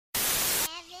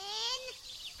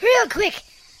real quick.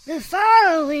 The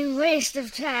following waste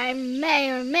of time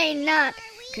may or may not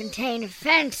contain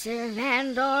offensive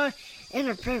and or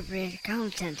inappropriate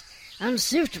content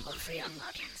unsuitable for young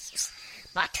audiences.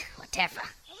 But whatever. Are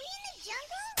we in the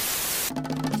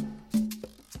jungle?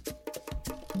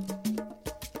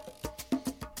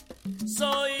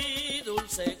 Soy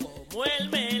dulce como el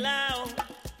melao,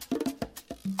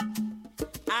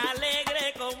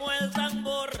 alegre como el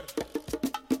tambor.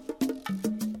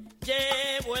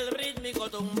 Llevo el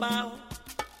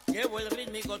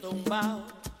rítmico tumbao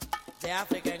de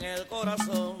África en el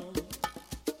corazón.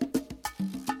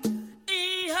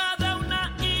 Hija de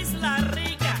una isla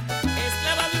rica,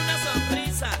 esclava de una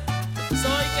sonrisa,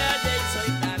 soy calle y soy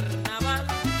carnaval.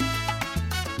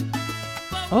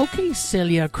 Okay,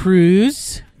 Celia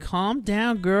Cruz, calm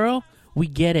down, girl. We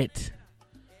get it.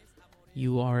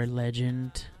 You are a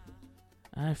legend.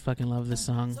 I fucking love this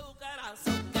song.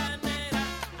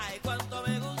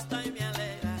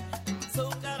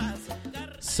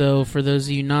 So, for those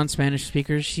of you non-Spanish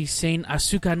speakers, she's saying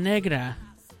azúcar negra.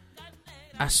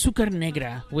 Azúcar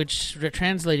negra, which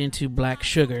translates into black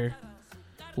sugar,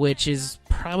 which is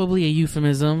probably a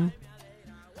euphemism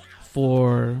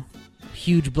for a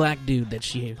huge black dude that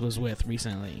she was with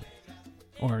recently,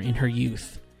 or in her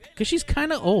youth. Because she's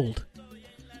kind of old.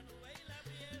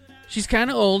 She's kind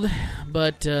of old,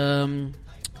 but, you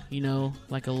know,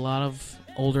 like a lot of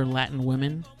older Latin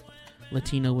women,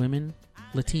 Latina women,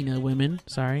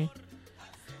 sorry.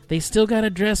 They still gotta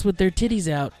dress with their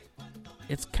titties out.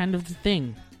 It's kind of the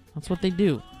thing. That's what they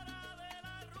do.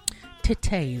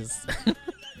 Titties.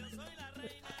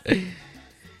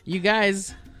 You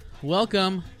guys,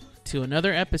 welcome to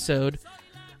another episode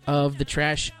of the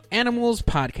Trash Animals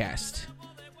Podcast.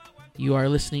 You are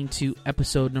listening to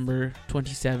episode number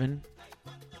 27.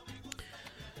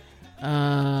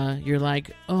 You're like,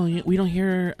 oh, we don't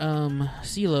hear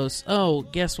Silos. Oh,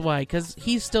 guess why? Because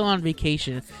he's still on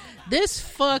vacation. This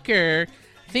fucker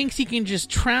thinks he can just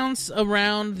trounce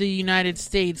around the United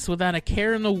States without a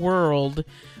care in the world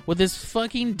with his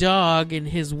fucking dog and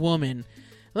his woman.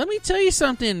 Let me tell you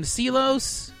something,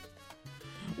 Silos.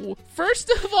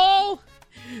 First of all,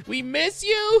 we miss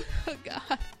you. Oh,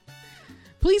 God.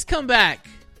 Please come back.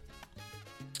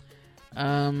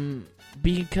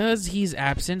 Because he's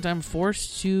absent, I'm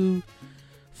forced to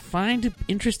find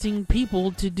interesting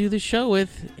people to do the show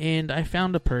with, and I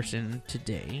found a person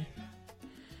today.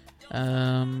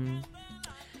 In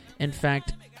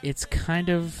fact, it's kind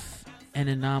of an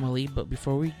anomaly, but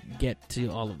before we get to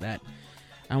all of that,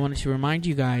 I wanted to remind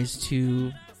you guys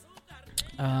to,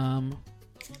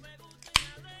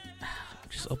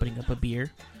 just opening up a beer.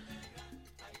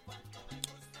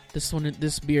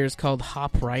 This beer is called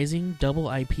Hop Rising Double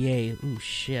IPA. Ooh,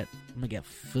 shit. I'm gonna get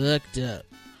fucked up.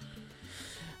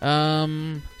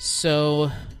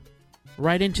 So,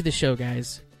 right into the show,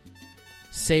 guys.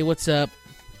 Say what's up.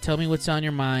 Tell me what's on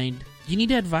your mind. You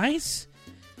need advice?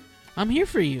 I'm here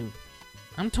for you.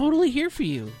 I'm totally here for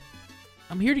you.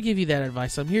 I'm here to give you that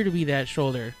advice. I'm here to be that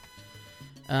shoulder,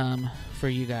 for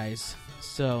you guys.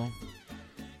 So,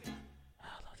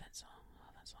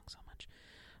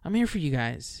 I'm here for you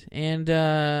guys, and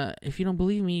if you don't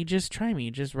believe me, just try me.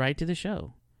 Just write to the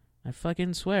show. I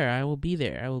fucking swear, I will be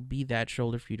there. I will be that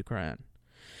shoulder for you to cry on.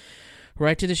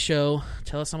 Write to the show.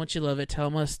 Tell us how much you love it.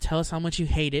 Tell us how much you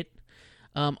hate it.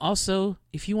 Also,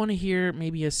 if you want to hear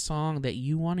maybe a song that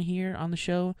you want to hear on the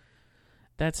show,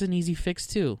 that's an easy fix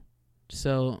too.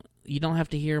 So you don't have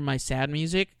to hear my sad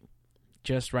music.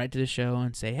 Just write to the show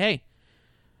and say, hey,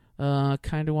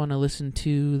 kind of want to listen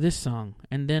to this song,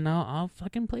 and then I'll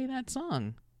fucking play that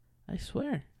song. I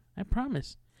swear. I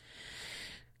promise.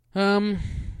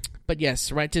 But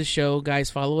yes, right to the show, guys.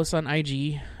 Follow us on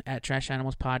IG at Trash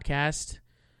Animals Podcast.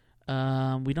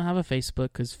 We don't have a Facebook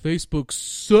because Facebook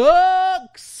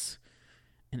sucks,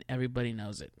 and everybody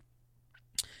knows it.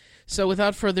 So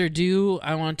without further ado,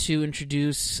 I want to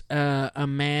introduce a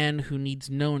man who needs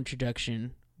no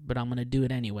introduction, but I'm going to do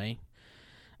it anyway.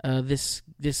 This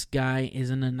guy is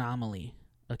an anomaly,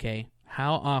 okay?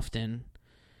 How often...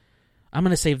 I'm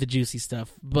going to save the juicy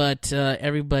stuff, but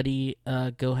everybody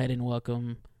go ahead and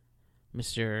welcome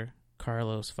Mr.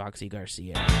 Carlos Foxy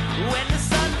Garcia. When the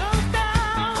sun goes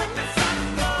down, and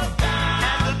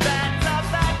the bands are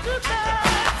back to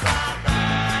dance,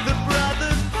 the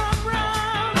brothers come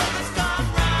round, I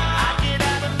get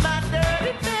out of my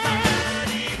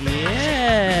dirty bed.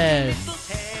 Yes!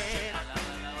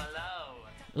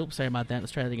 Oops, sorry about that.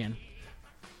 Let's try that again.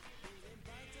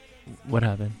 What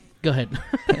happened? Go ahead.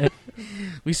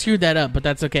 We screwed that up, but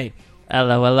that's okay.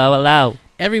 Hello.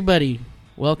 Everybody,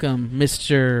 welcome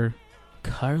Mr.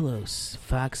 Carlos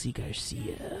Foxy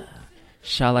Garcia.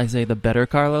 Shall I say the better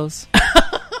Carlos?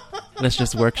 Let's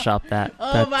just workshop that.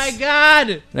 Oh my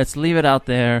God! Let's leave it out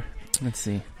there. Let's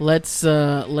see. Let's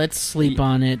sleep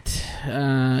on it.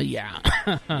 Yeah.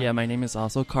 Yeah, my name is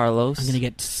also Carlos. I'm gonna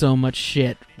get so much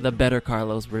shit. The better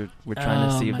Carlos. We're trying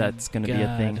to Oh see if my that's gonna be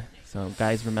a thing. God. So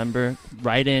guys, remember,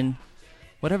 write in.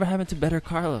 Whatever happened to better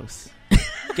Carlos?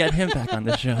 Get him back on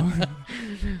the show.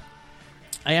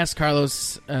 I asked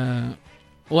Carlos.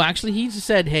 Well, actually, he just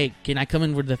said, "Hey, can I come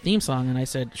in with the theme song?" And I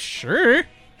said, "Sure,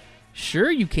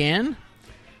 you can."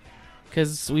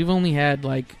 Because we've only had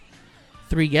like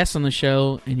 3 guests on the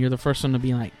show, and you're the first one to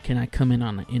be like, "Can I come in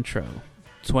on the intro?"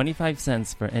 25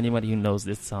 cents for anybody who knows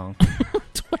this song.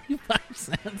 25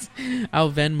 cents. I'll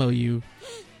Venmo you.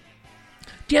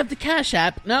 Do you have the Cash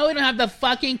App? No, we don't have the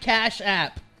fucking Cash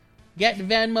App. Get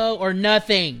Venmo or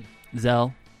nothing.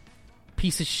 Zelle.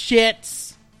 Piece of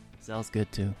shits. Zelle's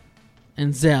good too.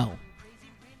 And Zelle.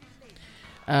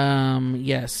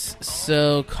 Yes.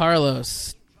 So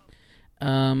Carlos,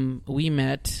 we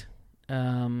met.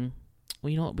 Well,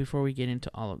 you know what? Before we get into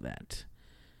all of that,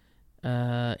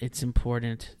 it's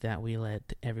important that we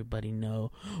let everybody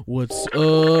know what's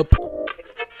up.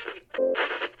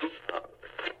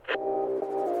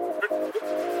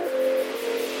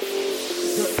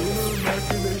 The inner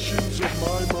machinations of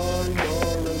my mind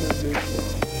are an enigma.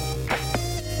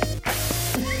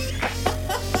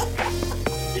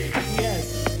 Yes.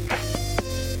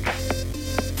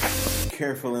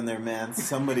 Careful in there, man.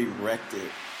 Somebody wrecked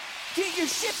it. Get your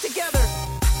shit together!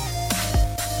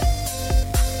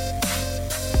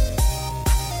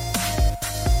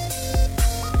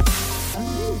 I'm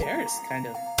embarrassed, kind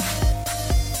of.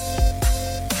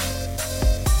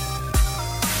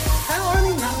 How are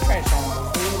they not trash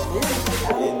animals?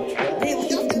 They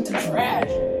live into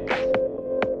trash.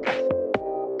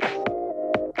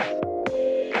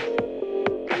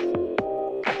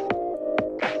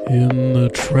 In the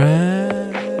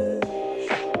trash.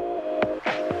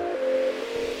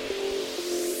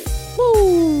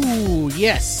 Woo!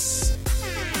 Yes.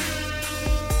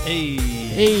 Hey.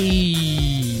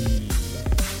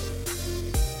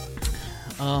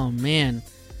 Oh man,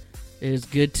 it is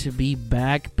good to be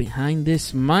back behind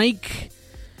this mic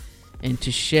and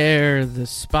to share the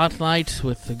spotlight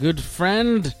with a good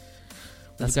friend.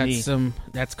 That's we got me.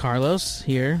 That's Carlos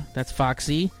here. That's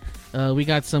Foxy. We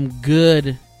got some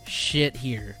good shit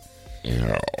here.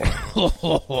 I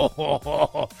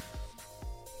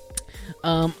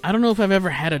don't know if I've ever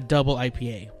had a double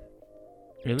IPA.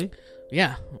 Really?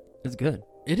 Yeah, It's good.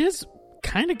 it is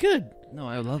kind of good. No,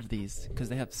 I love these because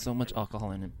they have so much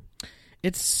alcohol in them.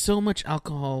 It's so much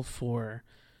alcohol for,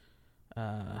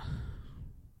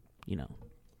 you know.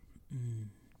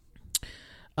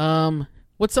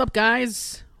 What's up,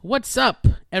 guys? What's up,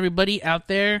 everybody out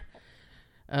there?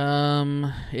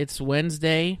 It's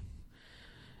Wednesday,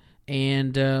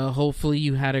 and hopefully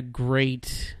you had a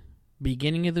great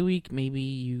beginning of the week. Maybe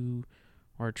you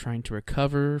are trying to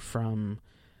recover from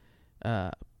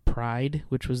Pride,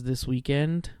 which was this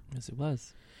weekend. Yes, it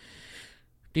was.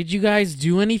 Did you guys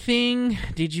do anything?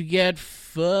 Did you get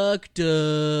fucked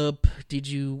up? Did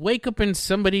you wake up in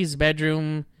somebody's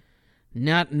bedroom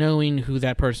not knowing who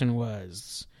that person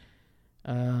was?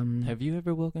 Have you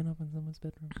ever woken up in someone's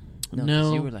bedroom? 'Cause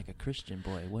No. you were like a Christian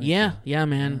boy, weren't Yeah, you? yeah,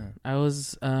 man. I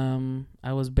was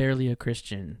barely a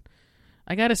Christian.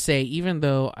 I gotta say, even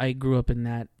though I grew up in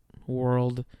that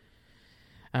world,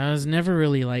 I was never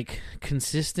really like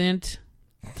consistent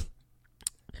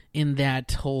in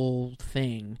that whole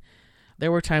thing.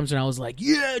 There were times when I was like,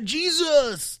 "Yeah,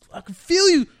 Jesus, I can feel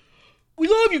you. We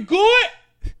love you, God.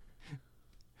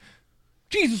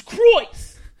 Jesus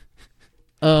Christ."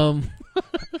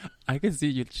 I can see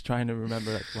you trying to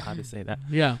remember like, how to say that.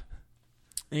 Yeah.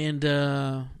 And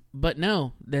but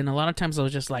no, then a lot of times I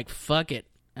was just like, fuck it.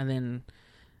 And then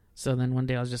one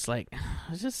day I was just like,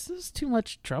 it's too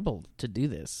much trouble to do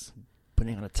this.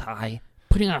 Putting on a tie.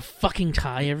 Putting on a fucking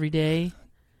tie every day.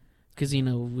 Because, you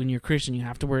know, when you're Christian, you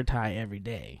have to wear a tie every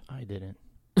day. I didn't.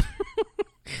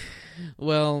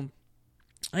 Well,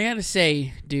 I gotta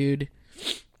say, dude,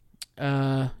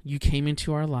 you came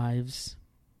into our lives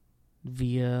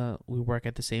via, we work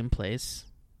at the same place.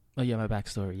 Oh yeah, my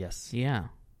backstory, yes. Yeah.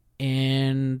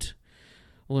 And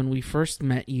when we first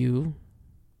met you,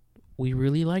 we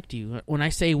really liked you. When I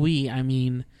say we, I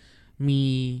mean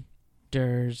me,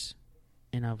 Durs,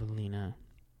 and Avelina.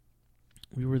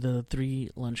 We were the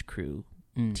 3 lunch crew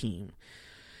team.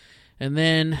 And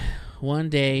then one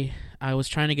day, I was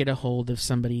trying to get a hold of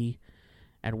somebody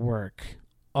at work,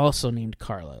 also named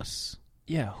Carlos.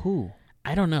 Yeah, who?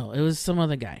 I don't know. It was some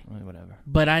other guy. Whatever.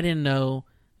 But I didn't know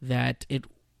that it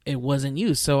wasn't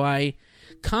you. So I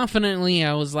confidently,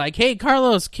 I was like, "Hey,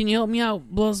 Carlos, can you help me out?"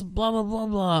 Blah blah blah blah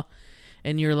blah.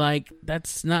 And you're like,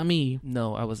 "That's not me."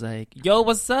 No, I was like, "Yo,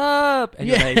 what's up?" And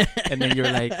you're like, and then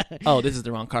you're like, "Oh, this is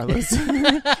the wrong Carlos."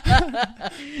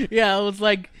 Yeah, I was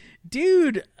like,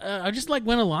 "Dude," I just like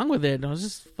went along with it. I was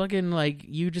just fucking like,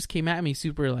 you just came at me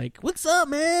super like, "What's up,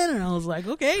 man?" And I was like,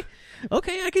 "Okay,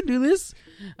 I can do this."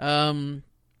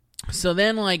 So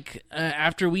then like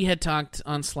after we had talked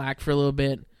on Slack for a little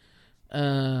bit,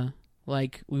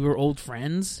 like we were old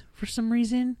friends for some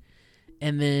reason,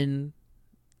 and then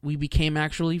we became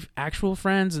actual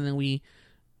friends, and then we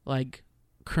like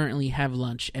currently have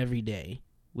lunch every day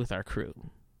with our crew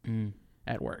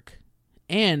at work.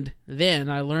 And then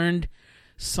I learned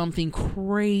something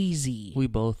crazy. We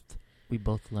both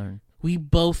learned. We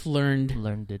both learned.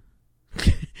 Learned it.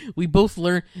 We both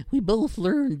learned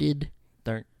it.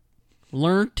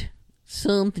 Learned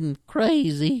something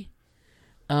crazy.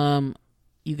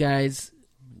 You guys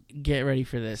get ready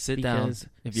for this. Sit down. because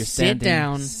If you're sit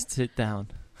standing, sit down.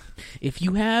 If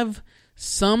you have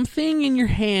something in your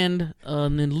hand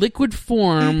in liquid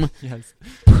form, Yes.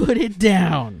 put it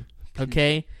down,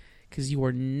 okay? Because you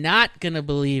are not going to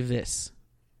believe this.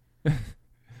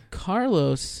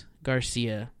 Carlos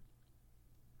Garcia,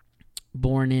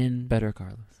 born in Better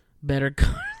Carlos.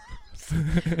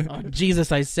 Oh,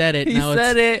 Jesus, I said it. He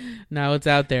said it. Now it's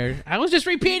out there. I was just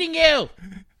repeating you.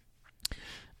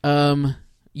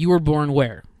 You were born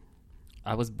where?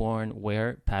 I was born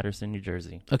where? Patterson, New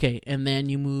Jersey. Okay, and then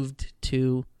you moved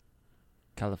to,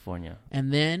 California.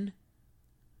 and then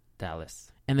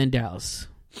Dallas. Dallas.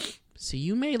 So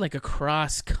you made like a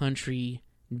cross-country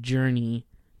journey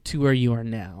to where you are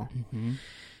now. Mm-hmm.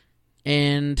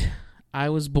 And I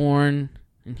was born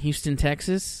in Houston,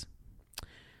 Texas.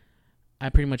 I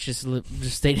pretty much just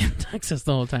stayed in Texas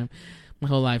the whole time, my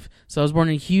whole life. So I was born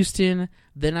in Houston.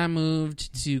 Then I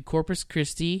moved to Corpus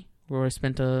Christi, where I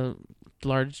spent a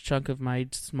large chunk of my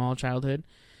small childhood.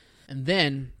 And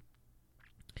then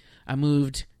I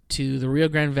moved to the Rio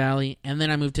Grande Valley, and then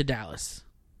I moved to Dallas,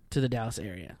 to the Dallas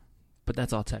area. But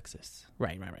that's all Texas.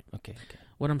 Right. Okay.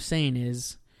 What I'm saying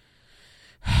is,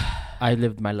 I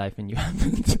lived my life and you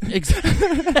haven't.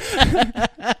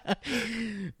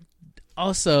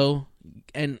 also,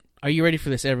 and are you ready for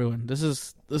this, everyone? This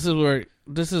is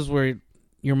where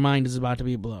your mind is about to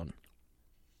be blown.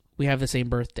 We have the same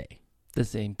birthday. The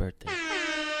same birthday.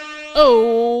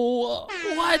 Oh,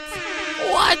 what?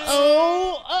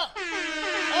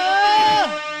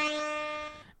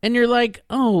 And you're like,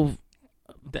 oh,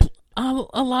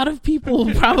 a lot of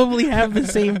people probably have the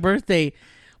same birthday.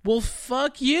 Well,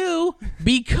 fuck you,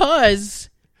 because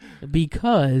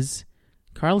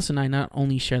Carlos and I not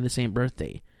only share the same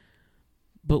birthday,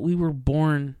 but we were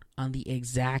born on the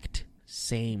exact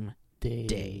same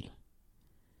day.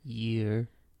 Year,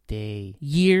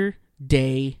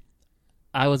 day.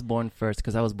 I I was born first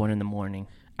because I was born in the morning.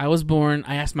 I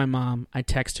asked my mom, I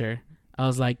text her, I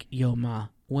was like, yo, Ma,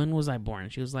 when was I born?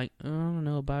 She was like, I don't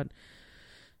know, about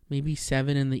maybe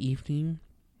 7 in the evening.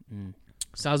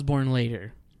 So I was born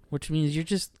later, which means you're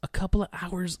just a couple of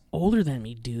hours older than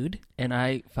me, dude. And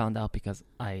I found out because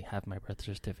I have my birth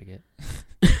certificate.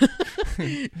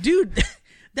 Dude,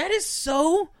 that is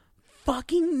so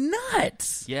fucking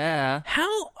nuts. Yeah.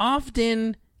 How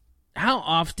often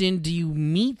do you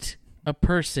meet a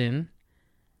person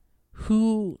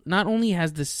who not only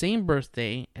has the same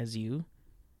birthday as you,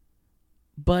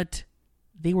 but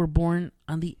they were born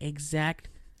on the exact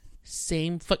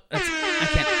same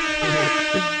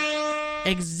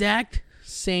exact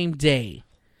same day?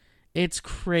 It's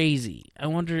crazy. I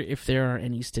wonder if there are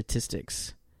any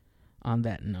statistics on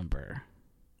that number.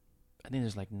 I think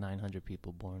there's like 900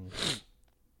 people born.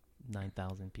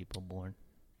 9,000 people born.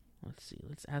 Let's see.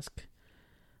 Let's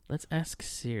ask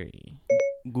Siri.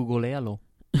 Googlealo.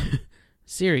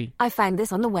 Siri. I found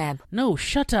this on the web. No,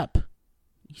 shut up.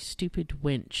 You stupid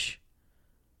winch.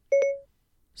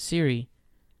 Siri,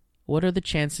 what are the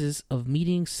chances of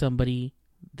meeting somebody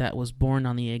that was born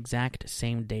on the exact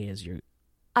same day as you?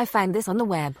 I found this on the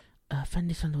web. Find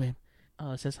this on the web.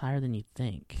 Oh, it says higher than you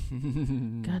think.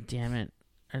 God damn it.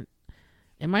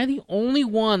 Am I the only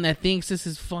one that thinks this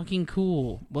is fucking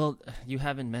cool? Well, you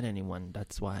haven't met anyone.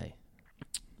 That's why.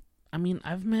 I mean,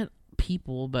 I've met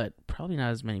people, but probably not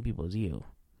as many people as you.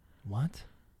 What?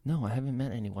 No, I haven't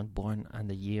met anyone born on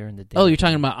the year and the day. Oh, you're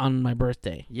talking about on my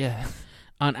birthday. Yeah.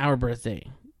 On our birthday.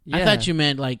 Yeah. I thought you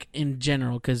meant like in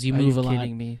general because you move a lot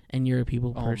kidding me? and you're a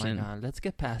people Oh person. my god, let's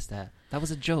get past that. That was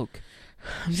a joke.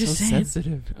 I'm just so saying.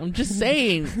 sensitive. I'm just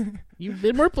saying. You've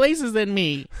been more places than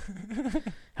me.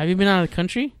 Have you been out of the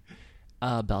country?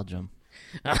 Belgium.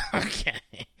 Okay.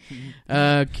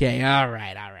 Okay. All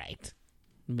right.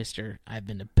 Mr. I've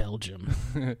been to Belgium.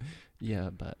 Yeah,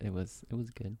 but it was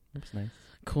good. It was nice.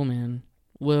 Cool, man.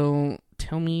 Well,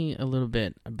 tell me a little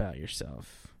bit about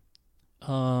yourself.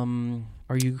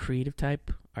 Are you a creative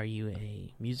type? Are you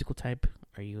a musical type?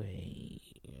 Are you a...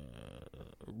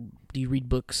 do you read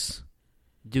books?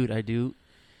 Dude, I do.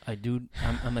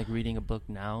 I'm like reading a book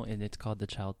now, and it's called The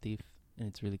Child Thief, and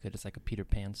it's really good. It's like a Peter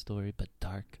Pan story, but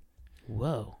dark.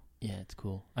 Whoa. Yeah, it's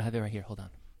cool. I have it right here. Hold on.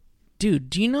 Dude,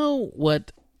 do you know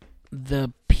what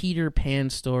the Peter Pan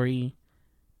story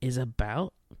is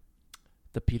about?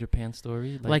 The Peter Pan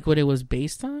story? Like what it was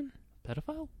based on?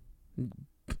 Pedophile?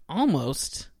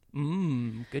 Almost.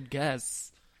 Good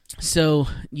guess. So,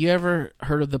 you ever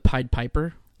heard of the Pied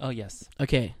Piper? Oh, yes.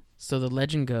 Okay, so the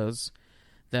legend goes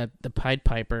that the Pied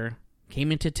Piper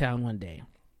came into town one day,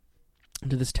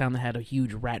 into this town that had a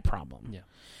huge rat problem. Yeah.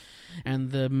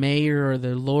 And the mayor or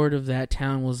the lord of that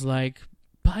town was like,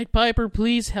 Pied Piper,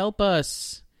 please help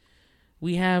us.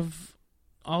 We have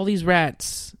all these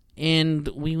rats, and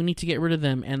we need to get rid of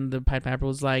them. And the Pied Piper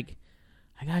was like,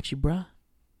 I got you, bruh.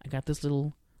 I got this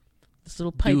little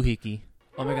pipe. Doohickey.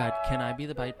 Oh my god, can I be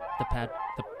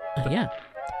Yeah.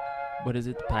 what is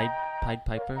it? The Pied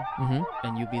Piper? Mm-hmm.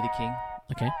 And you be the king?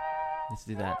 Okay. Let's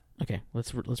do that. Okay,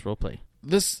 let's role play.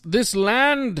 This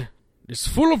land is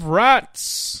full of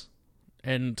rats,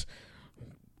 and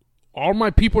all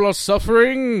my people are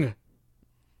suffering.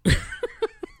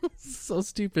 So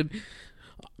stupid.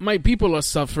 My people are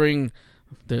suffering.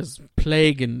 There's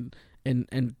plague and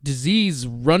disease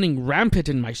running rampant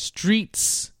in my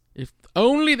streets. If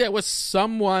only there was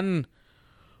someone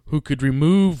who could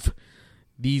remove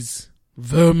these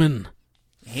vermin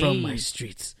from my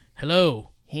streets. Hello.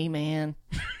 Hey, man.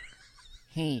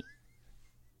 Hey.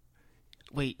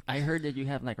 Wait, I heard that you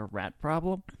have like a rat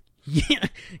problem? Yeah.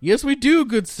 Yes, we do,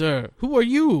 good sir. Who are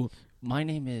you? My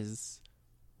name is...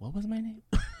 What was my name?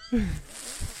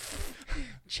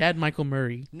 Chad Michael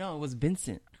Murray. No, it was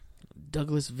Vincent.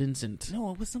 Douglas Vincent.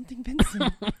 No, it was something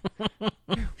Vincent.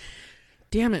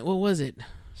 Damn it, what was it?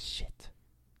 Shit.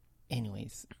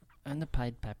 Anyways, I'm the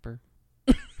Pied Piper.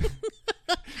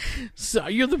 So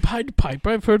you're the Pied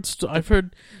Piper. I've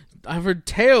heard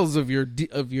tales of your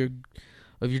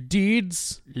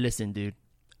deeds. Listen, dude.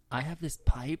 I have this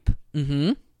pipe.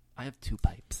 Mm-hmm. I have two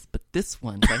pipes, but this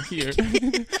one right here.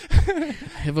 I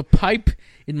have a pipe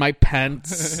in my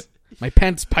pants. My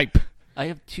pants pipe. I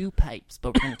have two pipes,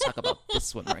 but we're going to talk about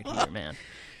this one right here, man.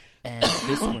 And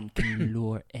this one can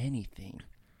lure anything.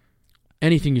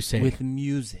 Anything you say. With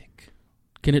music.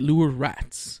 Can it lure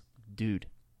rats? Dude.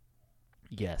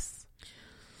 Yes.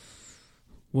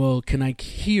 Well, can I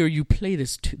hear you play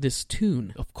this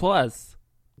tune? Of course.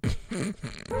 Here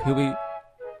we...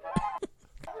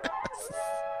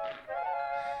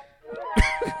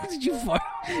 Did you fart?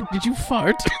 Did you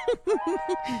fart?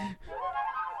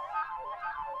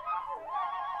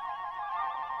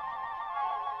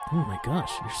 Oh my gosh,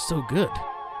 you're so good.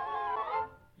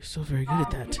 You're so very good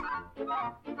at that.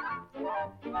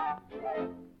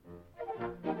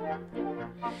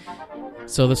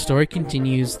 So the story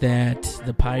continues that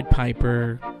the Pied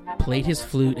Piper played his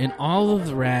flute, and all of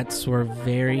the rats were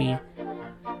very,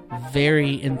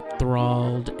 very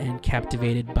enthralled and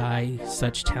captivated by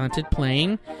such talented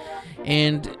playing.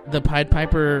 And the Pied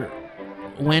Piper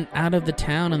went out of the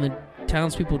town, and the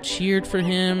townspeople cheered for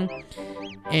him.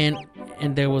 And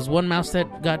there was one mouse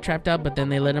that got trapped out, but then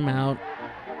they let him out.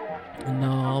 And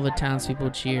all the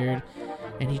townspeople cheered.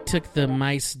 And he took the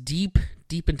mice deep,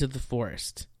 deep into the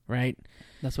forest, right?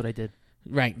 That's what I did.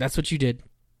 Right, that's what you did.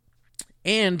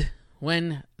 And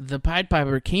when the Pied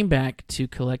Piper came back to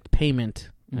collect payment,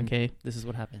 okay? This is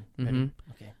what happened. Mhm. Ready?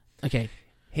 Okay. Okay.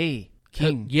 Hey,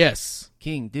 King. Yes.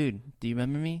 King, dude, do you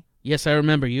remember me? Yes, I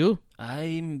remember you.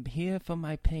 I'm here for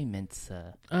my payment,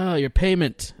 sir. Oh, your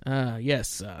payment.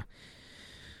 Yes.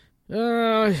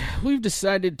 We've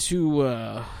decided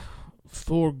to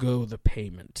forego the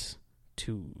payment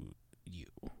to you.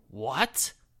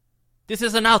 What? This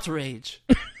is an outrage.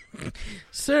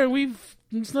 Sir,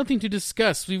 there's nothing to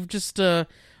discuss. We've just,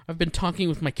 I've been talking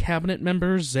with my cabinet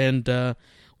members, and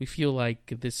we feel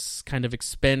like this kind of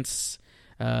expense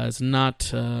is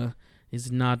not in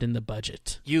the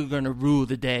budget. You're gonna rule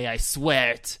the day, I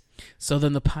swear it. So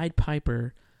then the Pied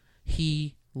Piper,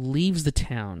 he leaves the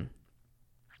town,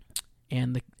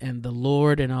 and the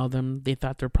Lord and all them, they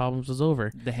thought their problems was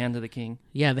over. The hand of the king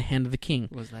Yeah, the hand of the king.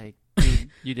 was like, dude,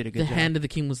 you did a good The job. hand of the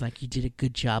king was like, you did a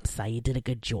good job, sire. You did a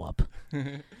good job.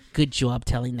 Good job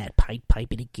telling that Pied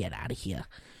Piper to get out of here.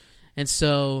 And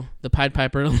so the Pied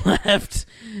Piper left.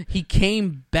 He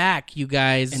came back, you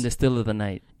guys. In the still of the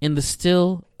night. In the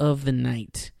still of the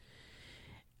night.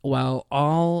 while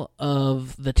all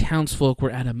of the townsfolk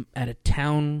were at a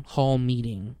town hall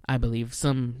meeting. I believe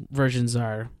some versions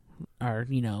are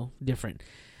different.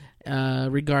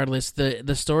 Regardless,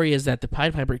 the story is that the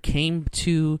Pied Piper came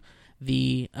to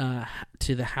the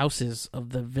houses of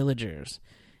the villagers,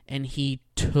 and he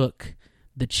took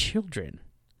the children.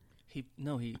 He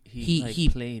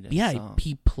played a song.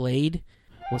 He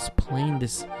was playing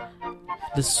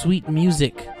the sweet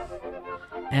music,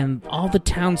 and all the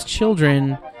town's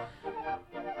children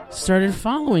started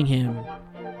following him,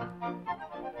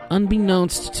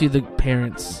 unbeknownst to the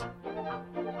parents.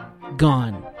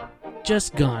 Gone.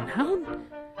 Just gone. How?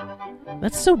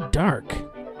 That's so dark.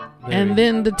 Very. And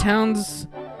then the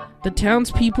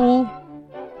townspeople,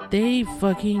 they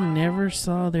fucking never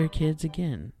saw their kids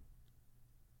again.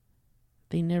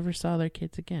 They never saw their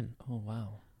kids again. Oh,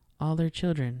 wow. All their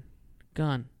children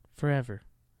gone forever.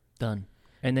 Done.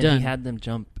 And then Done. he had them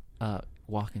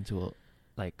walk into a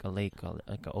lake, like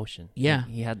an ocean. Yeah.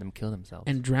 He had them kill themselves.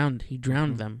 And drowned. He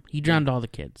drowned them. He drowned all the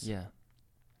kids. Yeah.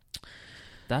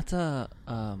 That's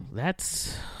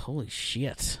That's holy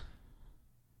shit.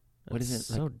 What is That's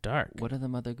it, so like, dark. what are the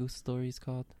Mother Goose stories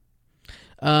called?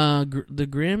 The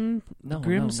Grimm's No,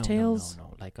 Tales.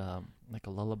 No. Like a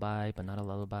lullaby, but not a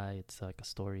lullaby. It's like a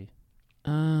story,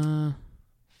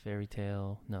 fairy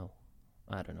tale. No,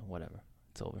 I don't know. Whatever.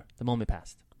 It's over. The moment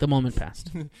passed. The moment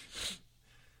passed.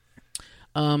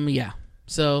 Yeah.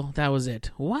 So that was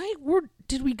it. Where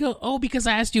did we go? Oh, because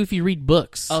I asked you if you read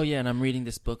books. Oh yeah, and I'm reading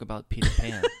this book about Peter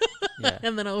Pan. Yeah.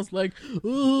 And then I was like,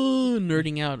 ooh,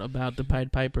 nerding out about the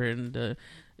Pied Piper and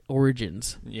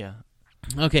origins. Yeah.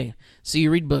 Okay, so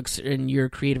you read books and you're a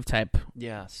creative type.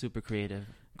 Yeah. Super creative.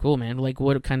 Cool, man. Like,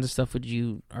 what kinds of stuff are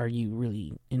you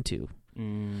really into?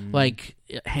 Like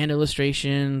hand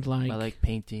illustration, I like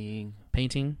painting.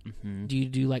 painting. Mm-hmm. Do you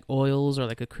do like oils or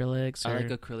like acrylics? I Or... like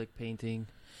acrylic painting.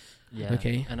 Yeah.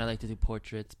 Okay. And I like to do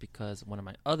portraits because one of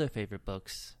my other favorite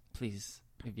books, please,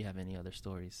 if you have any other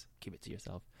stories, keep it to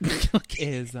yourself,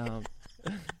 is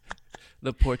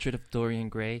The Portrait of Dorian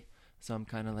Gray. So I'm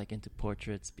kind of like into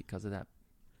portraits because of that.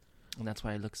 And that's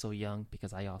why I look so young,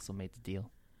 because I also made the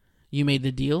deal. You made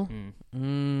the deal?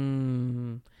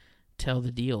 Mm. Tell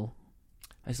the deal.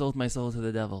 I sold my soul to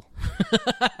the devil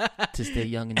to stay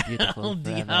young and beautiful El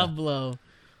forever. Diablo.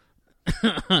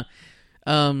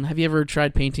 Have you ever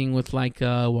tried painting with like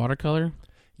watercolor?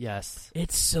 Yes.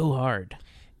 It's so hard.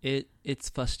 It's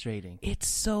frustrating. It's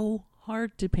so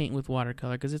hard to paint with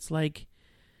watercolor because it's like,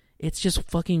 it's just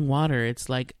fucking water. It's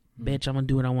like, bitch, I'm gonna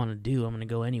do what I want to do. I'm gonna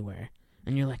go anywhere.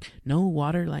 And you're like, no,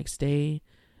 water, like stay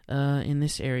in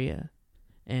this area.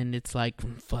 And it's like,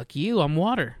 fuck you, I'm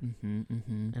water. Mm-hmm,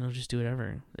 mm-hmm. And I'll just do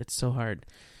whatever. It's so hard.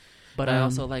 But I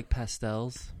also like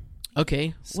pastels.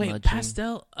 Okay. Smudging. Wait,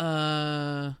 pastel?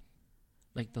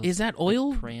 Like those, Is that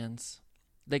oil? like crayons.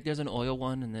 Like there's an oil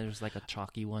one and there's like a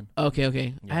chalky one.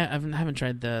 Okay. Yeah. I haven't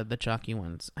tried the chalky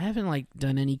ones. I haven't like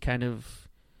done any kind of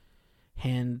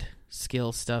hand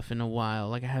skill stuff in a while.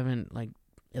 Like I haven't like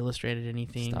illustrated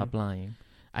anything. Stop lying.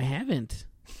 I haven't.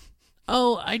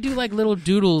 Oh, I do like little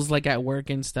doodles like at work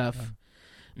and stuff.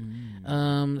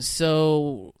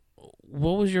 So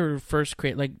what was your first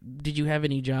did you have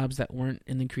any jobs that weren't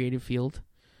in the creative field?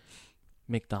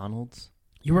 McDonald's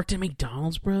You worked at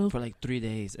McDonald's, bro? for like 3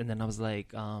 days, and then I was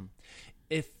like,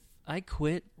 if I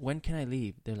quit, when can I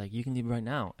leave? They're like, you can leave right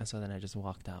now. And so then I just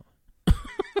walked out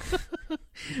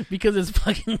Because it's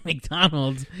fucking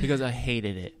McDonald's. because I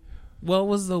hated it. What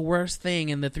was the worst thing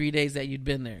in the 3 days that you'd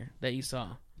been there that you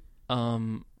saw?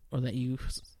 Or that you...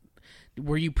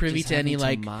 Were you privy just to any,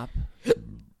 having to mop.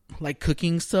 like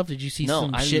cooking stuff? Did you see No,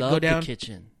 some I shit love go down? the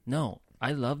kitchen. No,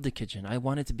 I love the kitchen. I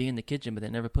wanted to be in the kitchen, but they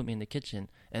never put me in the kitchen.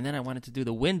 And then I wanted to do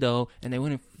the window, and they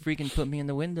wouldn't freaking put me in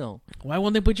the window. Why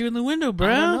won't they put you in the window, bro?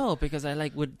 I don't know, because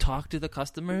I would talk to the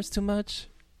customers too much,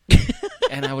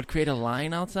 and I would create a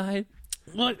line outside.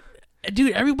 What?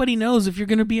 Dude, everybody knows if you're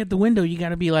going to be at the window, you got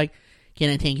to be like, can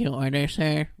I take your order,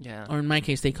 sir? Yeah. Or in my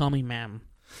case, they call me ma'am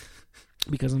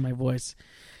because of my voice.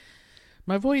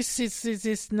 My voice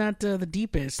is not the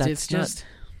deepest.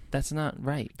 That's not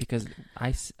right, because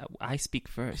I speak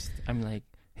first. I'm like,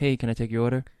 hey, can I take your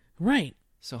order? Right.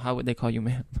 So how would they call you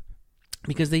ma'am?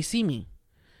 Because they see me.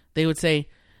 They would say,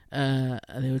 can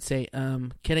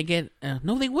I get...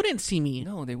 no, they wouldn't see me.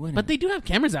 No, they wouldn't. But they do have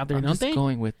cameras out there, I'm don't just they?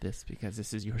 going with this because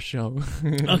this is your show.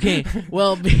 Okay,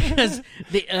 well, because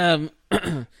they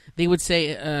they would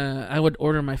say I would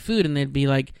order my food and they'd be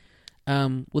like,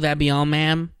 will that be all,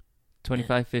 ma'am?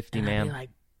 $25.50, And ma'am. I'd be like,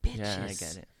 bitches. Yeah, I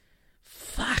get it.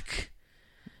 Fuck.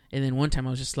 And then one time I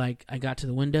was just like, I got to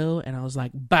the window and I was like,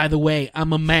 by the way,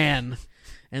 I'm a man.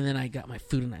 And then I got my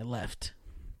food and I left.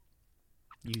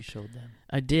 You showed them.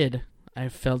 I did. I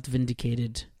felt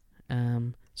vindicated.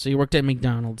 So you worked at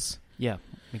McDonald's. Yeah,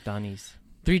 McDonald's.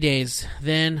 3 days.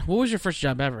 Then, what was your first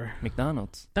job ever?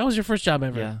 McDonald's. That was your first job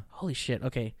ever? Yeah. Holy shit.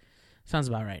 Okay. Sounds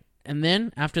about right. And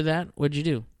then, after that, what'd you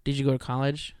do? Did you go to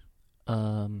college?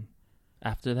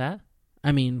 After that,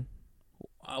 I mean,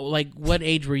 like, what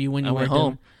age were you when you I were went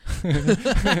home.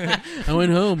 I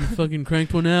went home. Fucking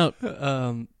cranked one out.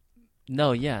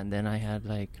 No, yeah, and then I had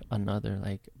like another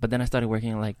but then I started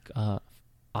working at like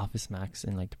Office Max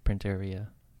in like the print area.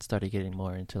 Started getting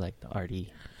more into like the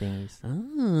arty thingies.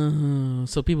 Oh,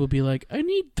 so people be like, I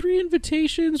need 3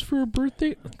 invitations for a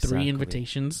birthday. 3 Exactly.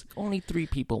 invitations. Only 3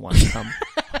 people want to come.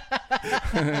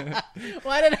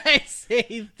 Why did I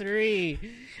say 3?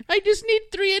 I just need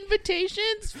 3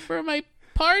 invitations for my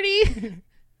party.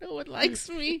 No one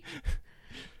likes me.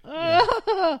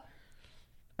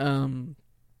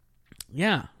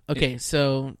 Yeah. Okay,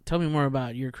 so tell me more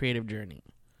about your creative journey.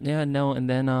 Yeah, no, and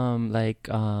then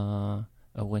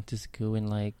I went to school in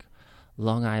like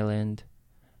Long Island.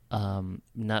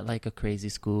 Not like a crazy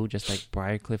school, just like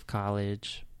Briarcliff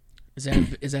College. Is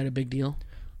that a big deal?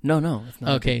 No, it's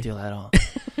not Okay. a big deal at all.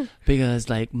 Because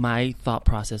like my thought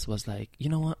process was like, you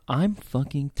know what? I'm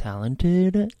fucking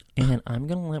talented, and I'm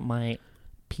gonna let my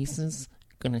pieces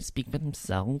gonna speak for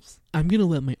themselves. I'm gonna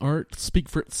let my art speak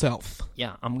for itself.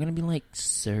 Yeah, I'm gonna be like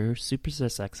super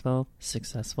successful.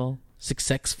 Successful?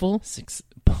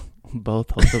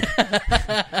 Both.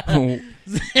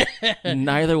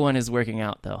 Neither one is working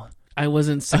out though. I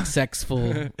wasn't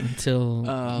successful until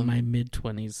my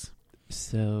mid-20s.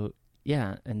 So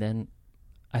yeah, and then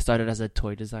I started as a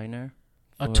toy designer.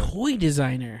 A toy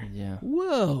designer? Yeah,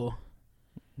 Whoa.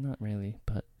 not really,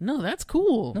 but No, that's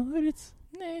cool. no, it's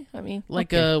I mean,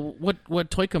 Like, okay.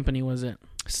 what toy company was it?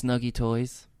 Snuggie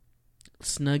Toys,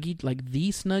 Snuggie? Like the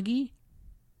Snuggie?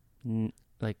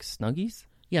 like Snuggies.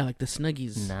 Yeah, like the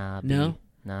Snuggies. Nah, No? B.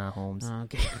 Nah, Holmes.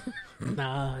 Okay.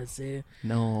 Nah, I said,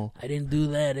 No. I didn't do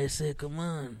that. I said, come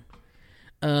on.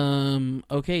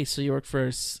 Okay, so you worked for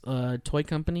a toy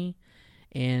company,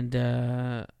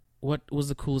 and what was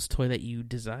the coolest toy that you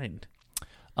designed?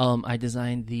 I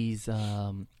designed these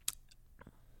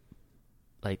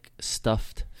like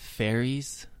stuffed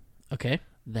fairies Okay.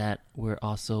 that were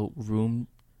also room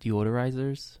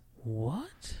deodorizers,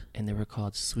 What? and they were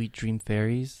called Sweet Dream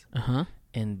Fairies. Uh-huh.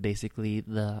 And basically,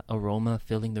 the aroma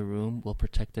filling the room will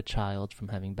protect the child from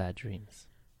having bad dreams.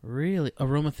 Really?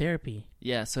 Aromatherapy.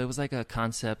 Yeah, so it was like a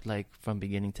concept, like from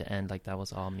beginning to end, like that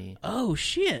was all me. Oh,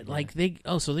 shit. Yeah. Like,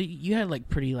 you had, like,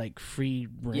 pretty, like, free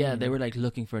reign. Yeah, they were like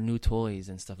looking for new toys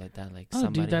and stuff like that. Like, Oh, dude,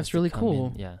 somebody that's has to really come cool.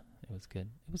 in. Yeah, it was good.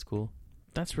 It was cool.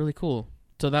 That's really cool.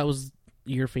 So that was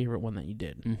your favorite one that you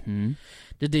did. Mm-hmm.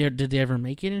 Did they ever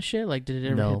make it and shit? Like, did it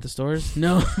ever No. hit the stores?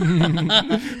 No.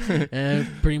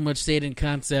 Pretty much stayed in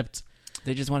concept.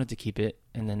 They just wanted to keep it,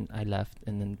 and then I left,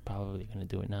 and then probably gonna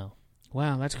do it now.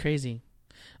 Wow, that's crazy.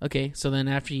 Okay, so then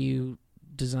after you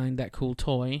designed that cool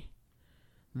toy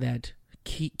that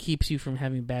keeps you from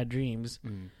having bad dreams,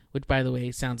 which, by the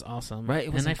way, sounds awesome. Right,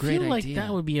 it was and a great I feel like idea.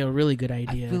 that would be a really good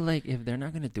idea. I feel like if they're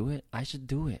not gonna do it, I should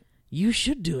do it. You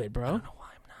should do it, I bro. don't know why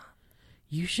I'm not.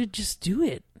 You should just do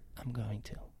it. I'm going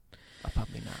to. I'll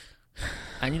probably not.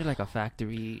 I need like a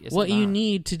factory. It's What a you lot.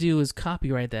 need to do is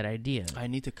copyright that idea. I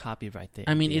need to copyright the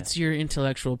I mean, idea. it's your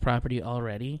intellectual property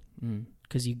already Mm.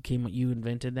 because you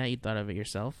invented that. You thought of it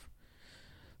yourself.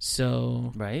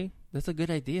 So Right? That's a good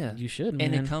idea. you should,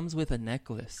 man. And it comes with a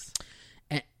necklace.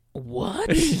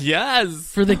 What?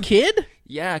 Yes. For the kid?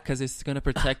 Yeah, because it's gonna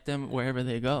protect them wherever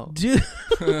they go. Dude.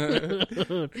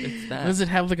 It's that. Does it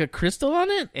have like a crystal on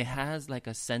it? It has like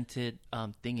a scented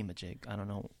thingamajig. I don't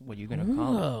know what you're gonna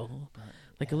call it. Whoa. But,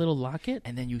 Like a little locket?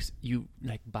 and then you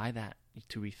like buy that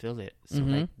to refill it. So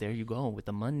Mhm. like there you go with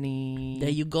the money. There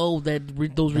you go. Those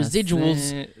That's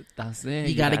residuals. it. That's it.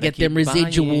 You gotta get keep them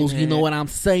residuals. buying You know it. what I'm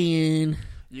saying?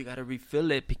 You gotta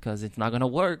refill it because it's not gonna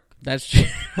work. That's true.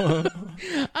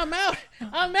 I'm out.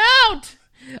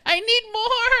 I need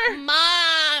more.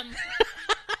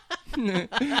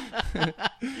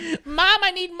 Mom,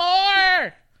 I need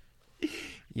more.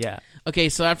 Yeah. Okay,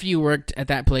 so after you worked at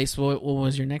that place, what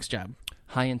was your next job?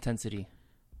 High intensity.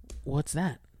 What's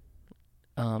that?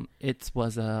 It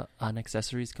was an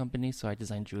accessories company, so I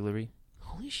designed jewelry.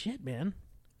 Holy shit, man.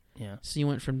 Yeah. So you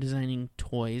went from designing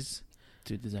toys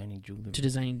To designing jewelry. to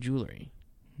designing jewelry.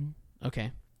 Mhm.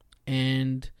 Okay.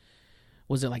 And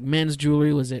was it like men's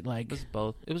jewelry? Was it like... It was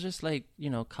both. It was just like,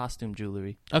 costume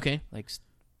jewelry. Okay. Like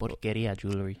porqueria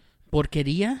jewelry.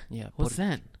 Porqueria? Yeah. What's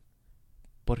that?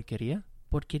 Porqueria?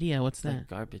 Porqueria, what's It's like that?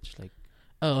 garbage. Like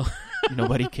Oh,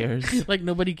 Nobody cares. like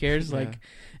nobody cares. Yeah. Like,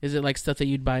 is it like stuff that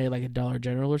you'd buy at like a Dollar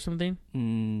General or something?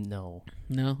 No.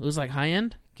 No, it was like high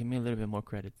end. Give me a little bit more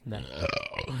credit than that.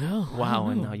 Oh, Wow,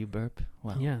 and wow. now you burp.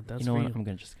 Wow. Yeah, that's you know for what?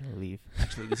 you. I'm just gonna leave.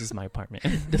 Actually, this is my apartment.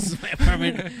 This is my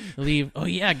apartment. Leave. Oh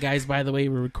yeah, guys. By the way,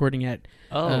 we're recording at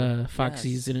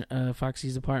Foxy's yes. in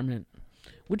Foxy's apartment,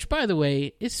 which, by the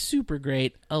way, is super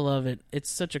great. I love it. It's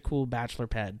such a cool bachelor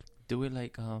pad. Do it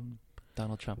like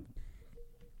Donald Trump.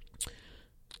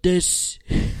 This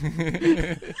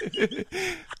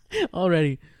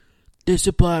already. This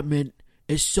apartment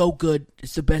is so good.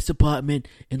 It's the best apartment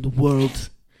in the world.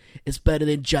 It's better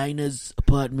than China's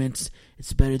apartments.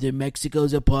 It's better than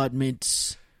Mexico's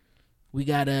apartments. We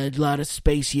got a lot of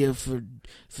space here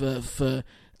for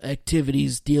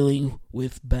activities dealing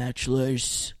with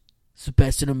bachelors. It's the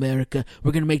best in America.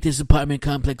 We're gonna make this apartment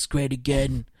complex great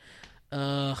again.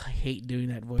 I hate doing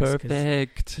that voice. 'cause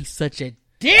Perfect. He's such a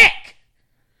dick.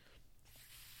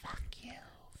 Fuck you,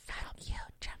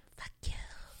 Trump. Fuck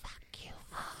you,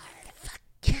 hard. Fuck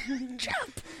you,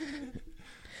 Trump.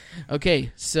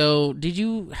 Okay, so did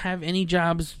you have any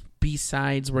jobs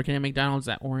besides working at McDonald's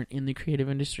that weren't in the creative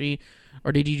industry,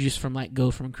 or did you just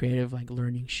go from creative, like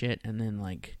learning shit, and then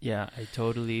like? Yeah, I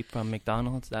totally, from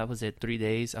McDonald's, that was it. 3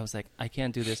 days. I was like, I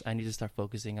can't do this. I need to start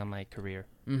focusing on my career.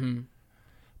 Mm-hmm.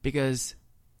 Because,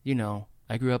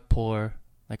 I grew up poor,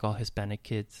 like all Hispanic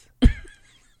kids.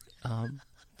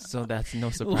 So that's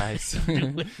no surprise.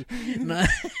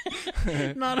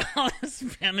 Not all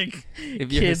Hispanic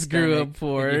If you're kids grew Hispanic- up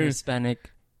poor. If you're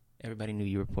Hispanic, everybody knew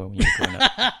you were poor when you were growing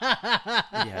up.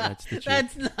 Yeah, that's the truth.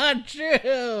 That's not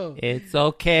true. It's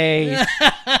okay.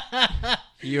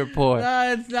 You're poor.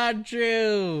 No, it's not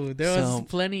true. There was So-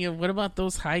 plenty of. What about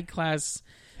those high class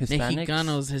Hispanics?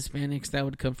 Mexicanos, Hispanics that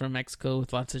would come from Mexico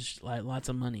with lots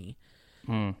of money?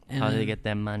 How And do they then- get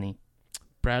that money?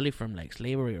 Probably from like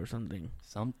slavery or something.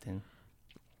 Something.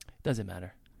 Doesn't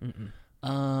matter.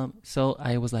 Mm-mm. So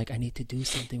I was like, I need to do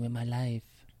something with my life.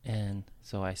 And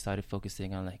so I started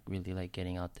focusing on like really like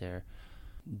getting out there,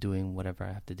 doing whatever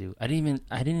I have to do. I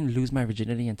didn't lose my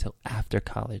virginity until after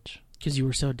college. Because you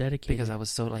were so dedicated. Because I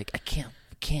was so like, I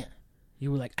can't.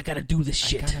 You were like, I gotta do this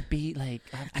shit. I gotta be like,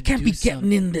 I can't be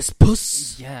getting in this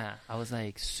puss. Yeah, I was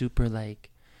like super like,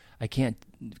 I can't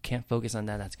focus on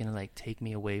that. That's gonna like take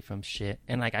me away from shit.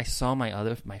 And like I saw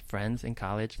my friends in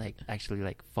college like actually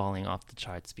like falling off the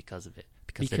charts because of it.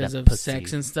 Because they're of that pussy.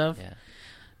 sex and stuff. Yeah,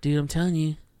 Dude, I'm telling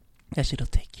you, that shit'll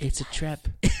take you. it's a trap.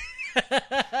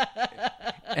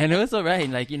 And it was alright.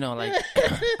 Like like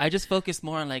I just focused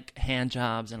more on like hand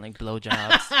jobs and like blow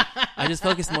jobs. I just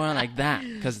focused more on like that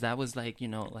because that was like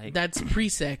like That's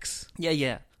pre-sex.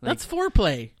 yeah. Like, That's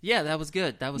foreplay. yeah, that was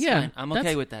good. That was Yeah, fine. I'm that's-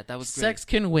 okay with that. That was great. Sex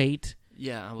can wait.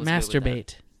 Yeah, I was good with that.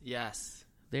 Masturbate. Yes,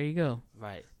 There you go.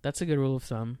 right. That's a good rule of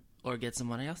thumb. Or get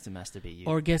someone else to masturbate you,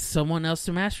 Or get someone else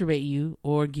to masturbate you,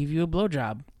 or give you a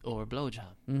blowjob. or a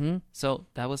blowjob. Mm-hmm. So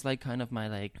that was like kind of my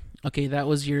like Okay, that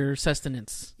was your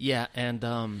sustenance. yeah, and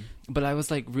but I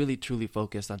was like really truly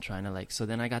focused on trying to like. So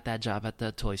then I got that job at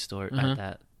the toy store Uh-huh. at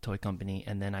that toy company,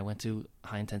 and then I went to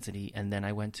High Intensity, and then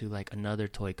I went to like another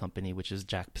toy company which is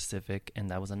Jack Pacific, and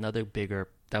that was another bigger.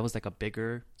 That was like a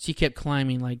bigger So you kept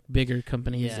climbing like bigger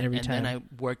companies yeah. every and time. then I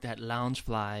worked at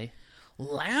Loungefly,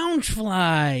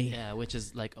 Loungefly. yeah, which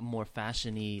is like a more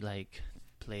fashiony like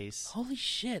place. Holy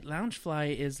shit,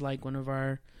 Loungefly is like one of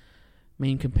our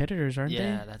main competitors, aren't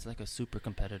Yeah, they? that's like a super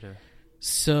competitor.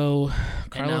 So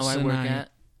And Carlos now I and work I, at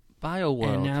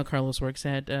BioWorld. and now Carlos works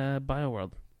at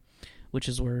BioWorld, which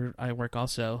is where I work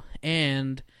also.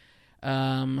 And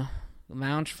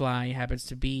Loungefly happens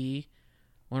to be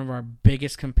one of our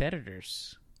biggest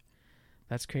competitors.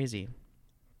 That's crazy.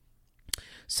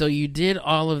 So you did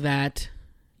all of that.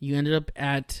 You ended up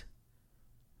at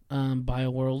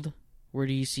BioWorld. Where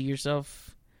do you see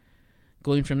yourself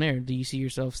going from there? Do you see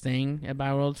yourself staying at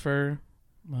BioWorld for...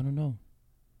 I don't know.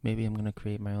 Maybe I'm gonna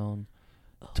create my own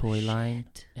toy line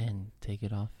and take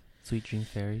it off. Sweet Dream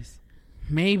Fairies.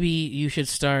 Maybe you should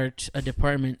start a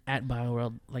department at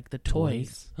BioWorld, like the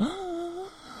toys.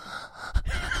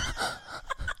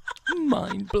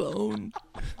 Mind blown.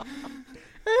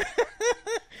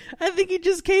 I think he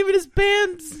just came in his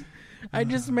pants. I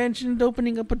just mentioned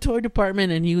opening up a toy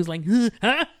department, and he was like,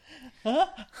 huh? Huh?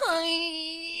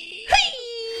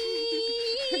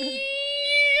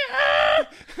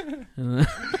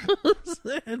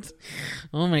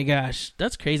 Oh my gosh,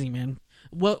 that's crazy, man.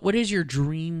 What is your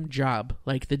dream job?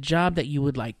 Like the job that you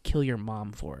would like kill your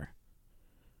mom for?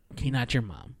 Okay, not your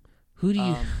mom. Who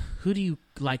do you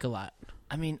like a lot?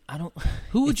 I mean, I don't.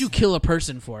 Who would you kill a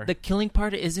person for? The killing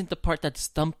part isn't the part that's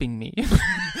stumping me.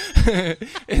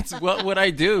 It's what would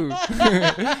I do?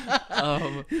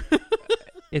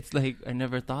 It's like I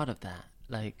never thought of that.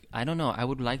 Like, I don't know. I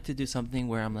would like to do something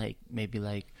where I'm like, maybe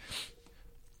like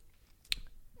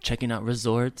checking out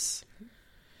resorts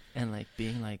and like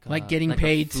being like getting like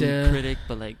paid a food to critic,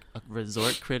 but like a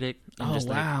resort critic. I'm Oh, just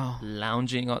wow. like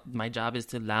lounging. My job is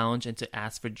to lounge and to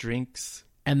ask for drinks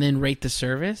and then rate the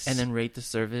service. and then rate the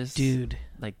service, dude,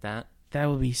 like that, that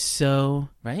would be so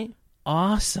right?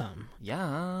 awesome.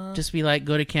 Yeah. Just be like,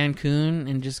 go to Cancun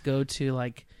and just go to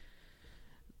like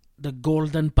the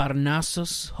Golden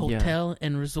Parnasos Hotel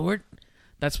and Resort.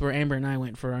 That's where Amber and I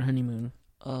went for our honeymoon.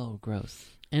 Oh, gross.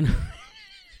 And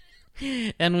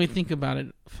and we think about it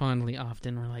fondly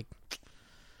often. We're like,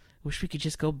 wish we could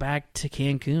just go back to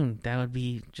Cancun. That would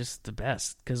be just the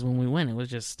best. Because when we went, it was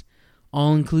just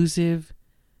all inclusive,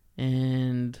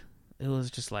 and it was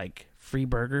just like free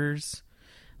burgers,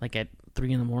 like at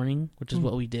 3 a.m, which is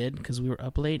what we did because we were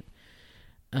up late,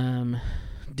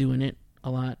 doing it a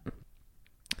lot.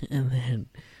 And then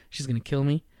she's gonna kill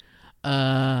me,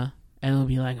 and it'll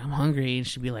be like, I'm hungry, and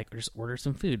she'd be like, just order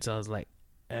some food. So I was like,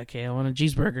 okay, I want a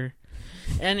cheeseburger.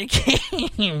 And it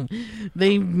came.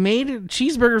 They made a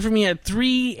cheeseburger for me at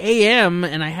 3 a.m.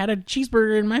 and I had a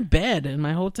cheeseburger in my bed in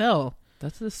my hotel.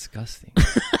 That's disgusting.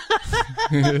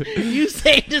 You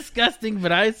say disgusting,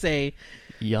 but I say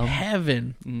Yum.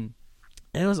 heaven. Mm.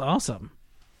 It was awesome.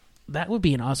 That would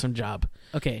be an awesome job.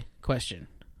 Okay, question.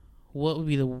 What would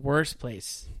be the worst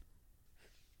place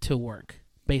to work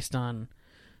based on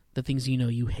the things you know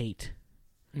you hate?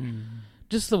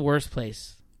 Just the worst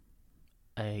place.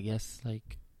 I guess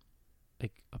like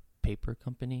a paper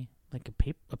company, Like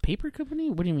a paper company?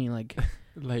 What do you mean? Like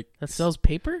like that sells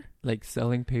paper? like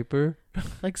selling paper.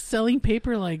 Like selling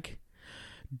paper like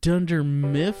Dunder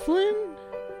Mifflin?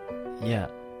 Yeah.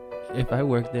 If I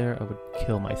worked there, I would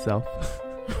kill myself.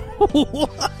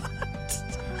 What?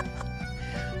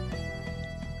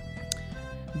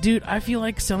 Dude, I feel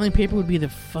like selling paper would be the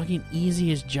fucking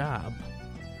easiest job.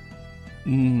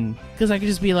 Because I could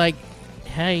just be like,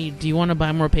 hey, do you want to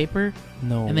buy more paper?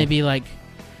 No. And they'd be like,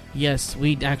 yes,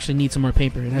 we actually need some more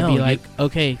paper. And I'd No, be like,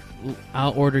 okay,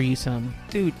 I'll order you some.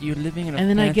 dude, you're living in a And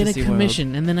then I get a fantasy world.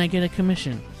 commission. And then I get a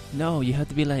commission. No, you have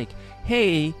to be like,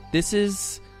 hey, this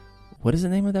is... What is the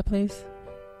name of that place?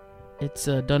 It's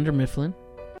Dunder Mifflin.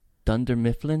 Dunder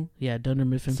Mifflin? Yeah, Dunder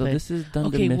Mifflin. So this is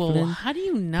Dunder okay, Mifflin? well, how do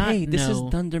you not Hey, this know?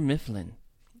 is Dunder Mifflin.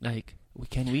 Like,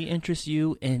 can we interest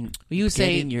you in You would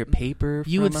say- getting your paper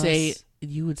you from would say, us?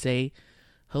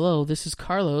 hello, this is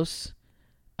Carlos.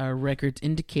 Our records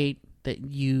indicate that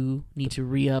you need to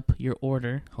re-up your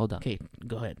order. Hold on. Okay,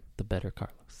 go ahead. The better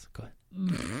Carlos. Go ahead.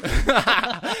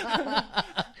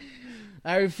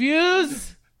 I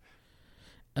refuse.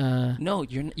 No,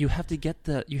 you have to get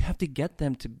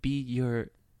them to be your.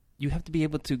 You have to be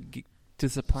able to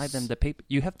supply them the paper.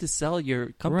 You have to sell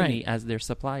your company Right. as their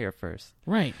supplier first.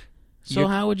 Right. So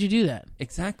You're- how would you do that?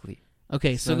 Exactly.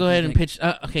 Okay, so So go ahead just and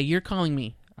like- pitch. Okay, you're calling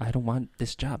me. I don't want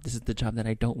this job. This is the job that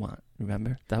I don't want.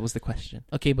 Remember? That was the question.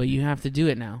 Okay, but you have to do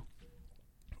it now.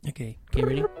 Okay. Okay,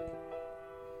 ready?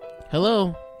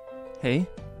 Hello? Hey.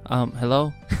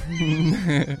 Hello.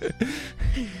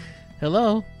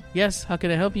 Hello? Yes, how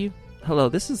can I help you? Hello,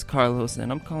 this is Carlos,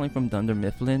 and I'm calling from Dunder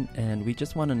Mifflin, and we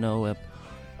just want to know,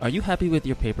 are you happy with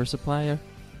your paper supplier?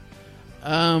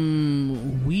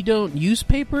 We don't use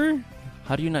paper?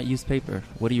 How do you not use paper?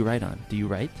 What do you write on? Do you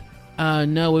write?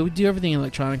 No, we do everything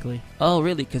electronically. Oh,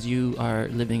 really? Because you are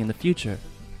living in the future.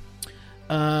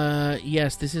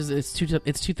 Yes, it's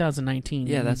 2019.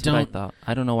 Yeah, that's what I thought.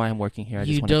 I don't know why I'm working here. I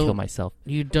just You want to kill don't- myself.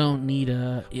 You don't need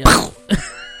a... Yeah.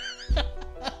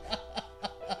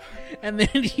 And then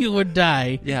you would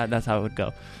die. Yeah, that's how it would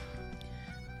go.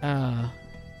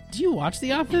 Do you watch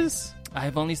The Office?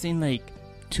 I've only seen like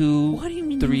 2, What do you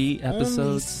mean 3 you've only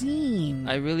episodes. seen?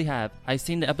 I really have. I've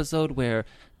seen the episode where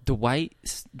Dwight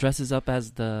dresses up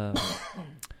as the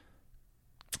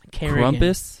Kerrigan.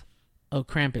 Krampus. Oh,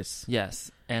 Krampus.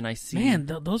 Yes, and I see. Man,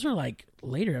 those are like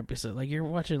later episodes. Like you're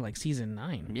watching like season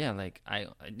 9. Yeah, like I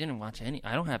didn't watch any.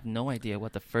 I don't have no idea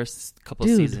what the first couple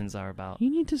Dude. seasons are about. You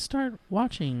need to start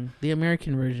watching the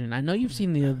American version. I know you've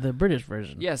seen the British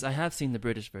version. Yes, I have seen the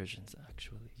British versions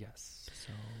actually. Yes.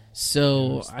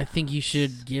 So I think you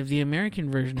should give the American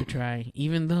version a try,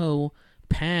 even though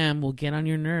Pam will get on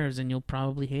your nerves and you'll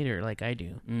probably hate her like I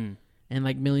do. And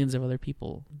like millions of other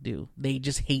people do. They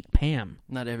just hate Pam.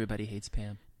 Not everybody hates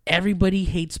Pam. Everybody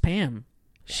hates Pam.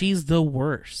 She's the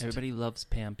worst. Everybody loves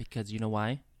Pam because you know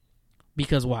why?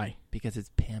 Because why? Because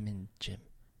it's Pam and Jim.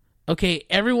 Okay,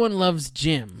 everyone loves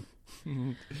Jim.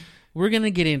 We're going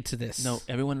to get into this. No,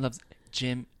 everyone loves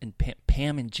Jim and Pam.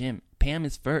 Pam and Jim. Pam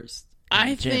is first.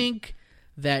 I Jim. think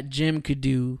that Jim could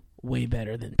do way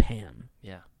better than Pam.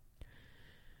 Yeah.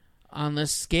 On the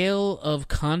scale of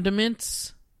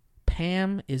condiments,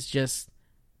 Pam is just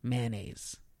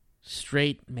mayonnaise.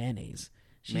 Straight mayonnaise.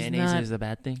 She's Mayonnaise not, is a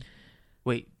bad thing?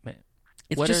 Wait,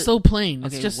 it's what just are- so plain.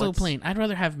 It's Okay, just so what's- plain. I'd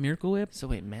rather have Miracle Whip. so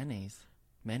wait, mayonnaise.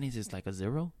 Mayonnaise is like a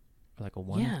 0? Or like a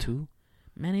 1, Yeah. 2?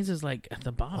 Mayonnaise is like at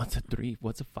the bottom. What's a 3?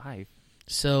 What's a 5?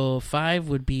 So 5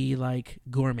 would be like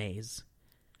gourmets,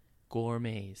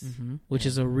 Gourmets. which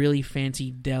is a really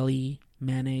fancy deli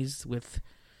mayonnaise with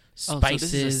Oh,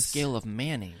 spices. so this is a scale of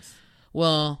mayonnaise.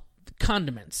 Well,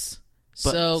 condiments.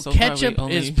 But So so far we ketchup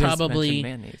only is just probably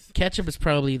mentioned mayonnaise. ketchup is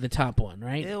probably the top one,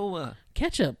 right? Ew.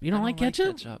 Ketchup. You I don't like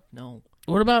ketchup? No.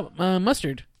 What about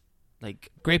mustard?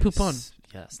 Like Grey Poupon.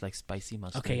 Yes, like spicy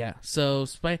mustard. Okay, yeah. So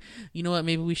you know what?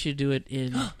 Maybe we should do it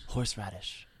in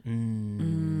Horseradish.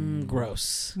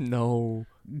 gross. No.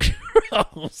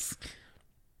 Gross.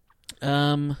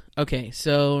 Okay,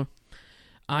 so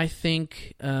I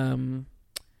think Pam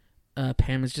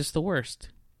is just the worst.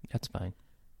 That's fine.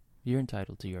 You're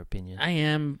entitled to your opinion. I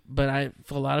am, but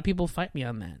a lot of people fight me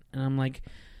on that, and I'm like,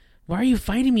 why are you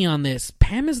fighting me on this?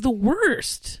 Pam is the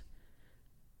worst.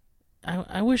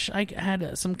 I wish I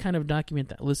had some kind of document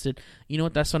that listed. You know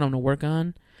what? That's what I'm gonna work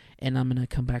on, and I'm gonna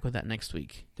come back with that next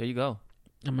week. There you go.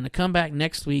 I'm gonna come back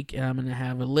next week, and I'm gonna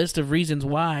have a list of reasons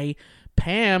why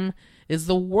Pam is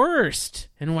the worst,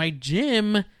 and why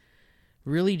Jim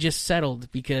really just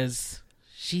settled because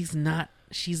she's not.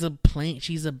 She's a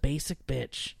basic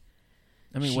bitch.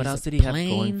 I mean, She's what a else did he have plain-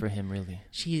 going for him, really?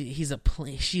 She's a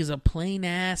plain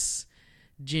ass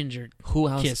ginger Who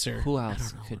else? kisser. Who I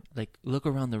else don't know. could look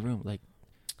around the room?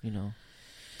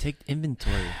 Take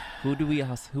inventory.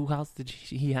 Who else did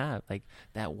he have? Like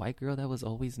that white girl that was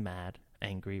always mad,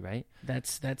 angry, right?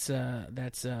 That's oh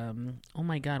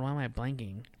my god, why am I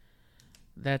blanking?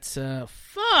 That's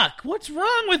fuck, what's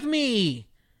wrong with me?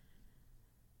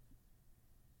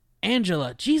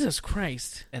 Angela, Jesus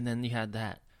Christ. And then you had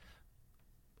that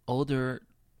older,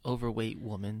 overweight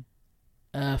woman,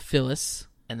 Phyllis,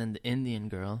 and then the Indian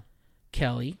girl,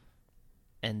 Kelly,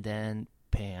 and then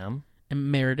Pam,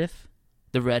 and Meredith.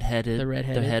 the redheaded,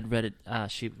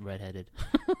 she redheaded,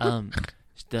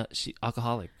 she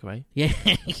alcoholic, right? Yeah,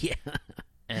 yeah.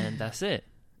 And that's it.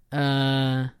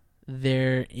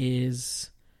 There is,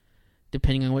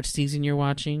 depending on which season you're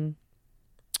watching,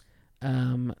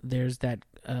 there's that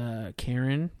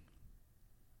Karen.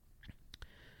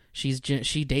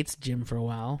 She dates Jim for a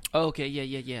while. Oh, okay, yeah.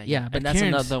 Yeah, but and that's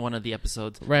Karen's- another one of the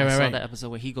episodes. Right, I right, saw right. that episode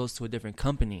where he goes to a different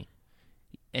company,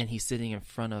 and he's sitting in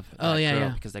front of Oh, that yeah, girl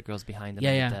yeah. because that girl's behind him Yeah,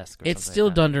 at yeah. the desk. Or It's something still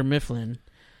like that. Dunder Mifflin.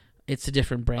 It's a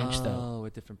different branch, though. Oh, a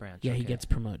different branch. Yeah, he okay. gets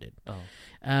promoted. Oh,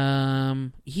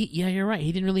 You're right.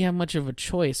 He didn't really have much of a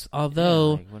choice. yeah,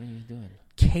 Although like, what are you doing?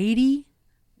 Katie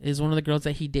is one of the girls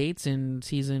that he dates in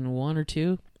season 1 or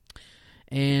 2,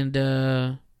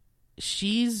 and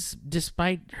she's,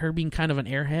 despite her being kind of an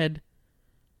airhead,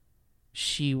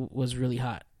 she was really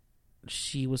hot.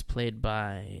 She was played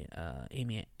by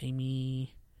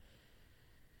Amy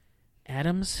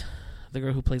Adams, the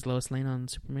girl who plays Lois Lane on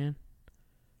Superman.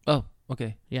 Oh,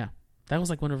 okay. Yeah, that was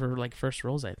like one of her first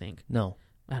roles, I think. No,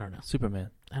 I don't know.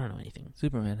 Superman. I don't know anything.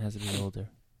 Superman has to be older.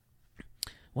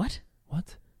 What?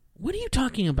 What? What are you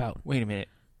talking about? Wait a minute.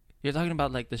 You're talking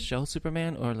about like the show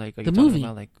Superman, or like are The you talking movie.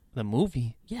 about like the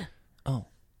movie? Yeah, Oh,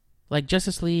 like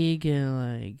Justice League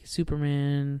and like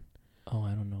Superman. oh,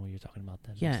 I don't know what you're talking about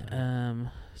then. I'm Yeah, sorry.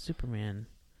 Superman.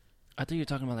 I thought you were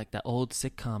talking about like that old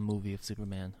sitcom movie of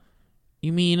Superman.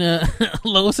 You mean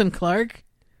Lois and Clark?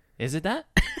 Is it that?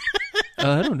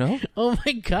 I don't know. Oh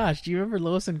my gosh, do you remember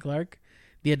Lois and Clark?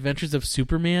 The Adventures of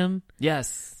Superman?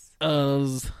 Yes,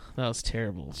 That was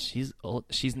terrible. she's old.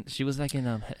 She was like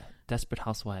in Desperate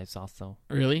Housewives also.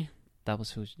 Really? That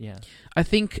was who. Yeah. I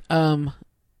think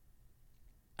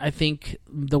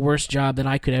the worst job that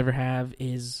I could ever have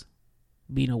is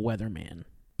being a weatherman,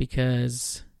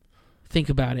 because think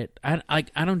about it. I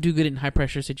don't do good in high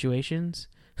pressure situations.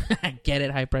 I get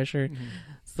it, high pressure.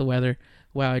 It's the weather.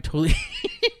 Wow, I totally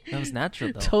That was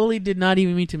natural though. totally did not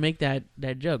even mean to make that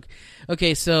joke.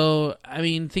 Okay, so I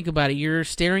mean, think about it. You're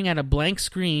staring at a blank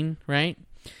screen, right?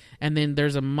 And then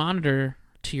there's a monitor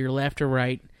to your left or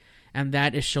right, and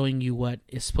that is showing you what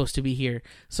is supposed to be here.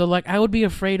 So like, I would be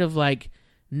afraid of like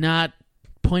not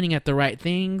pointing at the right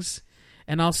things.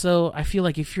 And also, I feel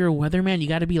like if you're a weatherman, you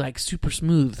got to be like super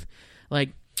smooth. Like,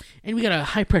 and we got a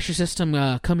high pressure system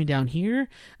coming down here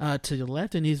to the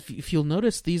left, and if you'll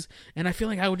notice these, and I feel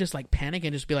like I would just like panic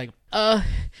and just be like,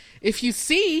 if you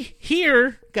see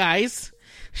here, guys,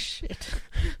 shit,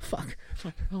 fuck.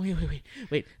 Oh,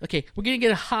 wait. Okay, we're gonna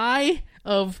get a high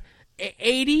of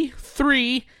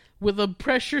 83 with a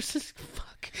pressure system.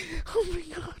 Fuck. Oh my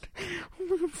god.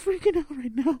 I'm freaking out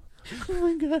right now. Oh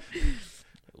my god.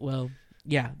 Well,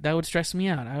 yeah, that would stress me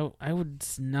out. I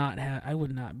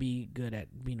would not be good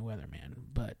at being a weatherman,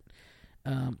 but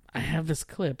I have this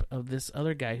clip of this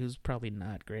other guy who's probably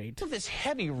not great. This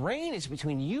heavy rain is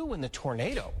between you and the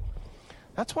tornado.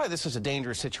 That's why this is a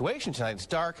dangerous situation tonight. It's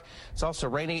dark. It's also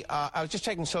rainy. I was just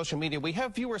checking social media. We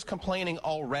have viewers complaining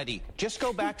already. Just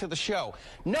go back to the show.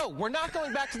 No, we're not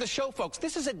going back to the show, folks.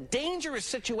 This is a dangerous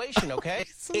situation, okay?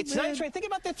 It's nice rain. Think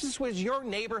about this. This was your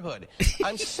neighborhood.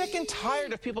 I'm sick and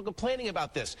tired of people complaining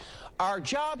about this. Our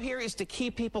job here is to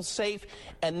keep people safe,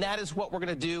 and that is what we're going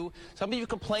to do. Some of you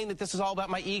complain that this is all about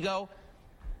my ego.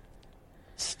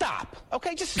 Stop.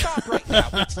 Okay, just stop right now.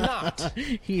 It's not.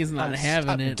 He is not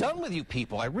having it. I'm done with you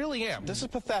people. I really am. This is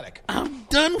pathetic. I'm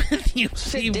done with you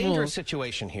It's a people. dangerous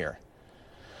situation here.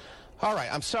 All right,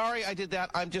 I'm sorry I did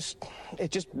that. It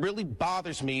just really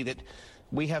bothers me that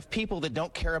we have people that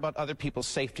don't care about other people's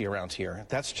safety around here.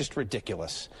 That's just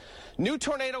ridiculous. New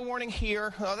tornado warning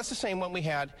here. Oh, that's the same one we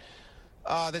had.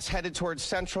 That's headed towards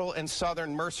central and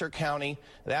southern Mercer County.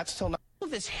 That's still not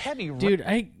this heavy rain. Dude,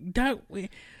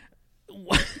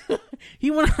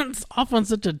 he went off on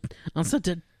such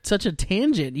a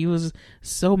tangent. He was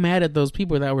so mad at those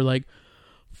people that were like,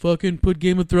 "Fucking put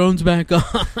Game of Thrones back on."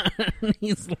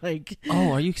 He's like,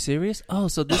 Oh, are you serious? Oh,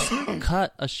 so this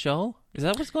cut a show? Is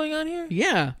that what's going on here?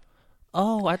 "Yeah."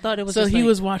 Oh, I thought it was. So just he like-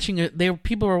 was watching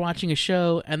people were watching a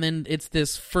show, and then it's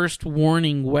this first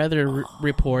warning weather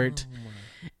report,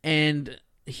 and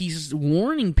he's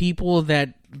warning people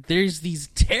that there's these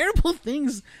terrible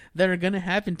things that are going to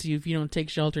happen to you if you don't take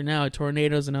shelter now,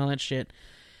 tornadoes and all that shit.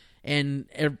 And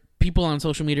people on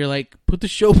social media are like, put the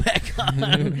show back on.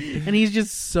 And he's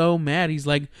just so mad. He's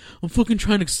like, I'm fucking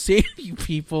trying to save you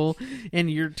people,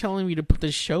 and you're telling me to put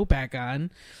the show back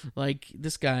on. Like,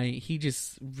 this guy, he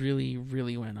just really,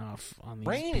 really went off on these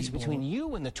Rain is people. between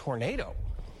you and the tornado.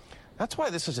 That's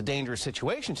why this is a dangerous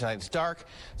situation tonight. It's dark.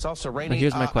 It's also raining.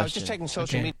 here's my I was question. just checking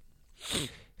social Okay. media.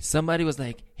 Somebody was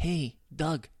like, "Hey,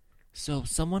 Doug, so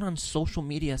someone on social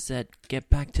media said get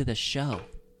back to the show."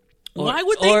 Why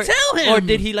would they tell him? Or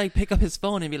did he like pick up his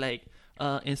phone and be like,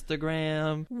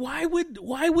 Instagram? Why would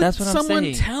That's what I'm someone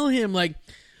saying. tell him, like,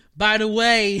 by the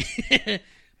way,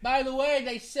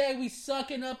 they say we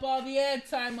sucking up all the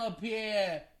airtime up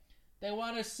here. They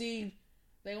want to see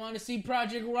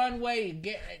Project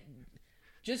Runway.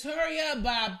 Just hurry up,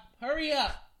 Bob. Hurry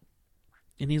up.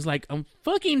 And he's like, I'm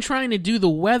fucking trying to do the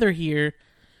weather here.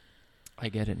 I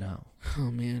get it now.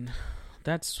 Oh, man.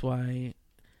 That's why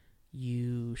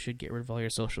you should get rid of all your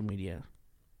social media.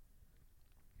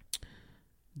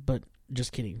 But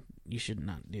just kidding. You should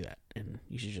not do that. And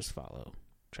you should just follow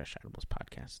Trash Animals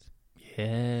Podcast.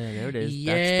 Yeah, there it is.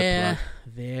 Yeah, That's the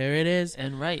plug. there it is.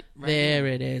 And right There now.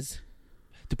 it is.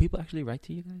 Do people actually write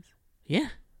to you guys? Yeah.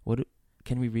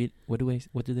 Can we read? What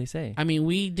do they say? I mean,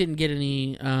 we didn't get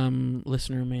any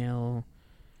listener mail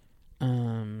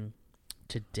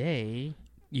today.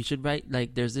 You should write,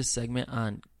 like, there's this segment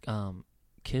on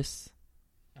Kiss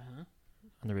on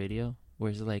the radio where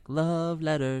it's like, love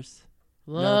letters.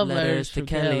 Love letters to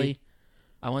Kelly.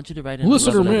 I want you to write in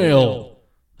Listener love letter. mail.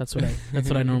 That's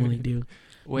what I normally do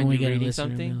When we you're get a reading listener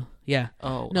something? mail. Yeah.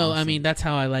 Oh, No, I awesome. mean, that's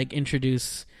how I like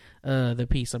introduce the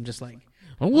piece. I'm just like,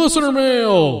 listener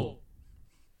mail.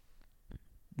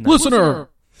 No. Listener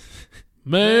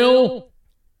mail.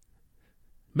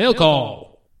 Mail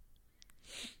call.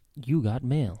 You got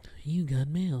mail. You got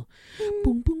mail.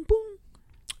 Boom, boom, boom.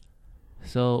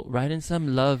 So write in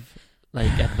some love,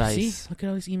 like, advice. See, look at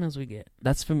all these emails we get.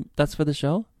 That's for the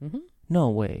show? Mm-hmm. No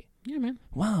way. Yeah, man.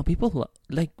 Wow, people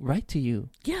like write to you.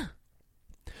 Yeah.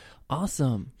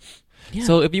 Awesome. Yeah.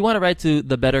 So if you want to write to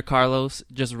the Better Carlos,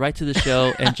 just write to the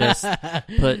show and just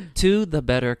put to the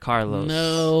Better Carlos.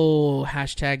 No.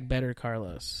 Hashtag Better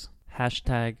Carlos.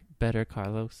 Hashtag Better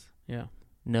Carlos. Yeah.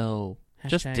 No. Hashtag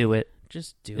Just do it.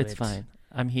 Just do it. It's fine.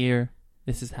 I'm here.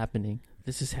 This is happening.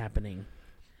 This is happening.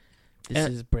 This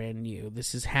is brand new.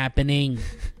 This is happening.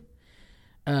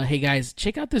 Hey guys,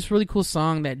 check out this really cool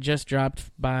song that just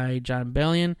dropped by John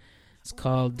Bellion. It's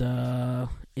called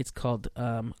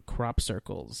Crop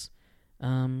Circles.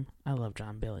 I love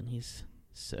John Bellion. He's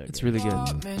so good. It's really good.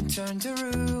 Apartment turned to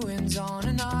ruins on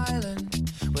an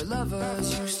island where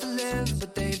lovers used to live,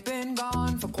 but they've been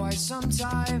gone for quite some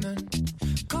time.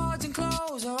 And cards and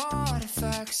clothes are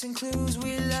artifacts and clues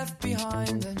we left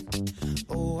behind. And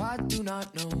oh, I do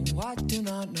not know.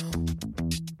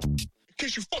 In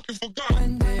case you fucking forgot.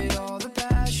 When did all the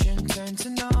passion turn to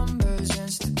numbers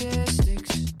and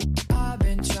statistics? I've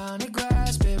been trying to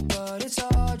grasp it, but it's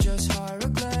all just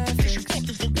hieroglyphics.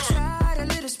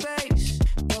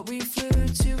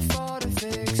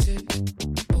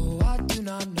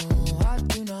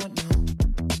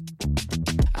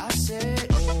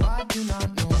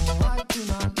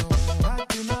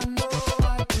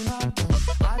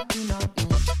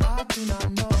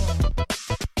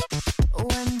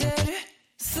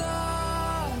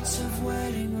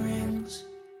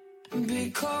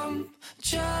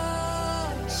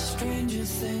 just stranger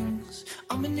things.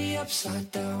 I'm in the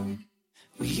upside down.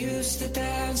 We used to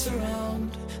dance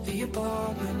around the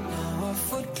apartment. Now our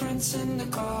footprints in the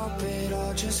carpet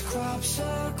are just crop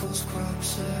circles, crop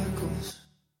circles.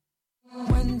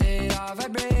 When did our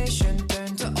vibration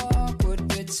turn to awkward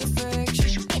bits of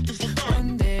friction?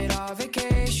 When did our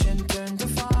vacation turn to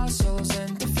fossils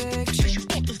and to fiction?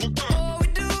 All we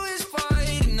do is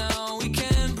fight, now we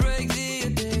can't break the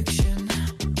addiction.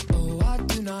 Oh, I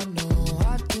do not know,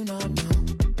 I do not know.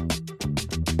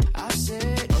 I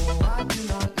said, oh, I do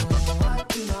not know, I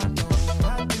do not know,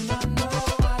 I do not know,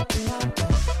 I do not know,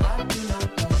 I do not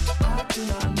know, I do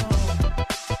not know.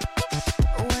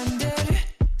 When did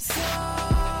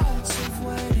thoughts of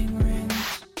wedding rings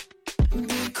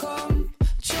become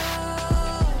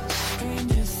just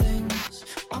stranger things?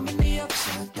 I'm in the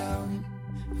upside down.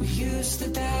 We used to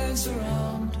dance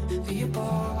around the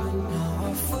apartment. Now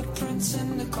our footprints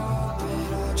in the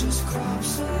carpet are just crop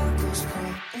circles.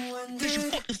 When did you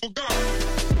fucking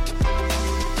forgot?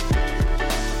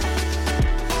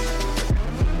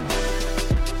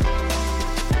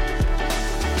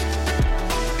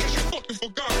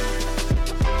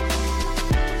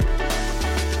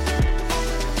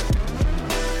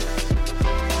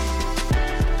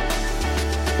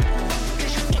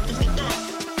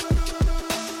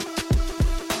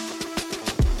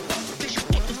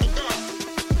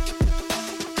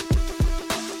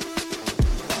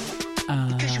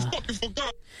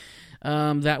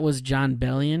 That was John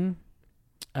Bellion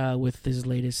with his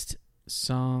latest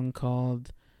song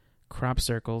called Crop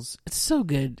Circles. It's so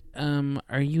good.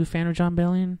 Are you a fan of John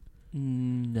Bellion?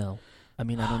 No. I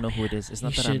mean, I don't know who it is. It's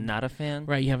not You that I'm should- not a fan.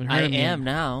 Right, you haven't heard I him yet. am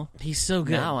now. He's so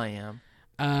good. Now I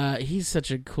am. He's such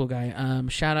a cool guy.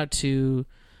 Shout out to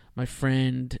my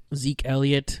friend Zeke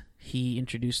Elliott. He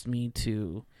introduced me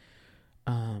to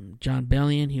John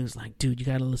Bellion. He was like, dude, you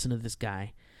got to listen to this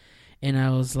guy. And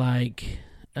I was like,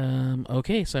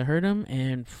 okay. So I heard him,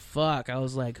 and fuck, I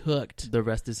was like hooked. The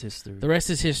rest is history. The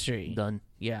rest is history. Done.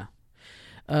 Yeah.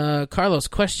 Carlos,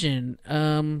 question.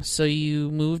 So you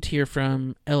moved here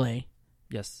from LA,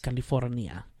 Yes.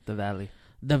 California. The Valley.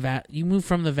 You moved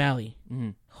from the Valley.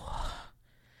 Mm.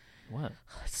 What?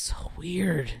 That's so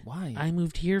weird. Why? I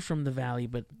moved here from the Valley,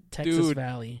 but Texas Dude.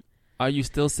 Valley. Are you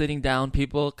still sitting down,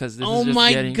 people? Because this Oh is just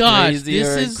my getting gosh, crazier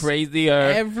this and is crazier.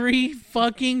 Every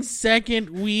fucking second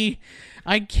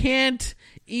I can't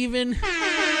even.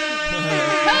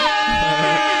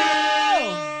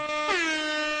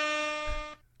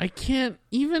 I can't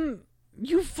even.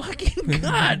 You fucking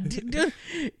god. Dude.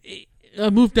 I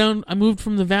moved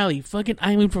from the Valley.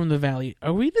 I moved from the Valley.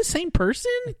 Are we the same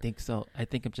person? I think so. I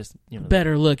think I'm just,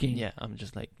 Better looking. Yeah, I'm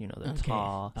just like, the Okay.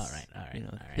 tall. All right.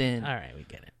 Thin, All right, we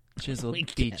get it. chiseled We get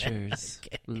it. features,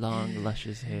 long,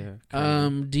 luscious hair.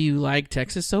 Do you like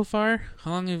Texas so far?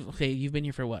 How long you've been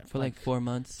here for what? For like 4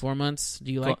 months. 4 months.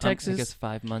 Do you like I Texas? guess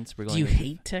 5 months. We're going. Do you into-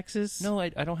 hate Texas? No, I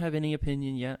don't have any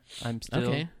opinion yet. I'm still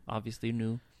Okay. obviously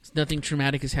new. Nothing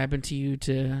traumatic has happened to you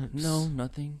to. No,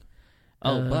 nothing.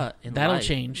 But in that'll life,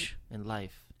 change in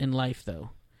life. in life,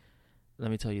 though. Let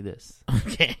me tell you this.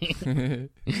 Okay.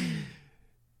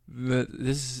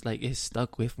 This is like, it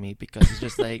stuck with me because it's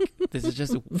just like, this is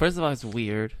just, first of all, it's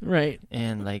weird Right.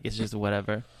 and like it's just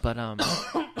whatever. But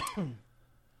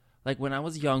like when I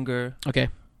was younger, Okay.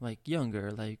 like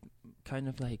kind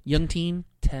of like Young teen.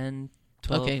 10,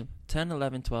 12, Okay. 10,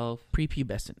 11, 12.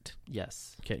 Prepubescent.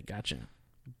 Yes, Okay, gotcha.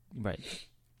 right.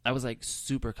 I was like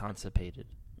super constipated.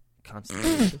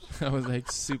 I was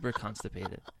like super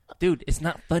constipated. Dude, it's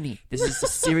not funny. This is a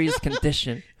serious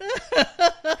condition.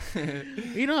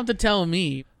 You don't have to tell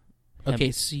me.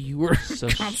 Okay, so you were So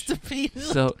constipated.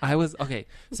 So I was okay.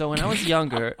 So when I was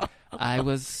younger, I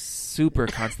was super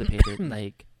constipated.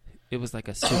 Like it was like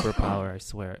a superpower. I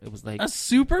swear, it was like A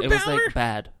superpower? It was like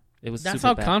bad. It was That's super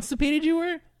how bad. constipated you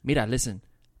were? Mira, listen.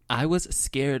 I was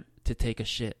scared to take a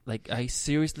shit. Like I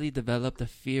seriously developed a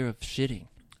fear of shitting,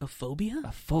 A phobia?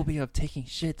 a phobia of taking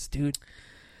shits, dude.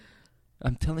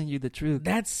 I'm telling you the truth.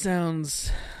 That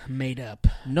sounds made up.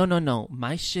 No.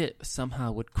 My shit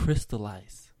somehow would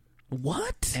crystallize.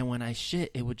 What? And when I shit,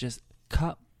 it would just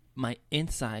cut my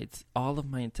insides, all of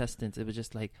my intestines. It was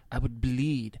just like I would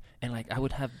bleed, and like I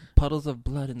would have puddles of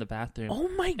blood in the bathroom. Oh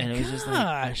my and gosh. it was just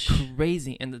like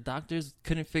crazy. And the doctors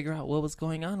couldn't figure out what was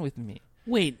going on with me.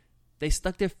 Wait, They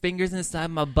stuck their fingers inside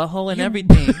my butthole and You-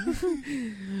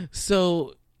 everything.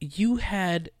 so you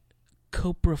had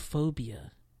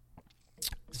coprophobia.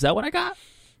 Is that what I got?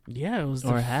 Yeah, it was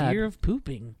Or the had. fear of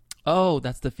pooping. Oh,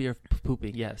 that's the fear of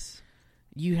pooping. Yes.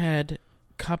 You had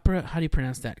how do you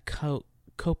pronounce that?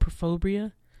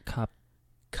 Coprophobia?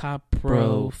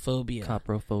 coprophobia.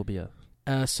 Coprophobia.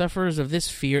 Sufferers of this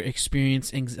fear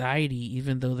experience anxiety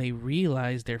even though they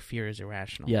realize their fear is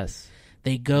irrational. Yes.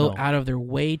 They go No. out of their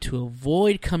way to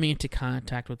avoid coming into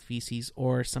contact with feces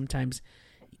or sometimes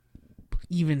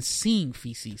even seeing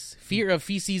feces. Fear of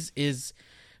feces is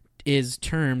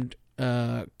termed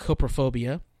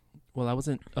coprophobia. Well, I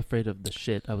wasn't afraid of the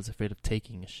shit. I was afraid of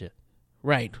taking a shit.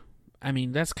 Right. I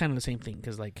mean, that's kind of the same thing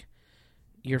because, like,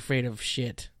 you're afraid of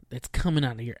shit that's coming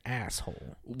out of your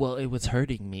asshole. Well, it was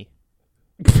hurting me.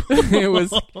 it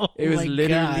was my literally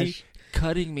gosh.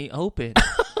 cutting me open.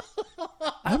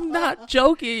 I'm not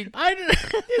joking.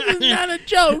 This is not a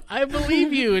joke. I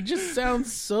believe you. It just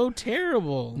sounds so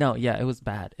terrible. No, yeah, it was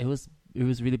bad. It was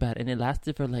really bad, and it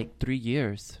lasted for like 3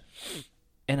 years.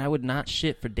 And I would not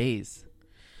shit for days,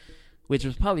 which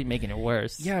was probably making it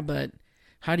worse. Yeah, but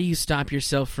how do you stop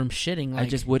yourself from shitting? Like, I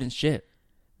just wouldn't shit.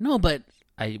 no, but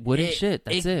I wouldn't shit.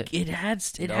 That's it. It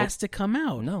has Nope. to come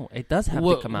out. No, it does have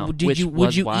Wha- to come out.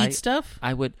 Would you eat stuff?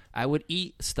 I would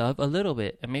eat stuff a little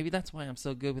bit, and maybe that's why I'm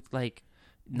so good with like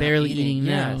not Barely eating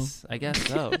now. Yes, I guess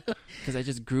so, because I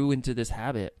just grew into this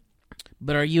habit.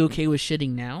 But are you okay with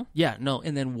shitting now? Yeah, no,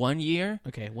 and then 1 year,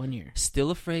 Okay, 1 year.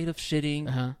 still afraid of shitting.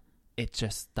 Uh-huh. It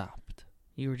just stopped.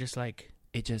 You were just like,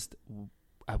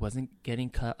 I wasn't getting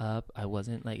cut up. I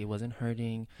wasn't like, it wasn't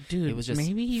hurting. dude, It was just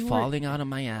maybe you falling out of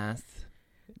my ass.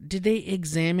 Did they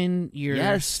examine your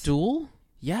Yes. stool?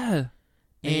 Yeah.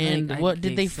 And what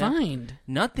did they said- find?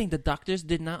 Nothing. The doctors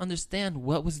did not understand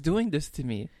what was doing this to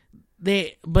me.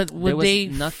 But would was they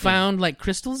nothing. found like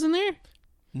crystals in there?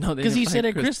 No, Because you said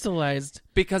it crystallized.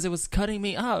 because it was cutting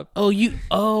me up. Oh, you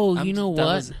know that what?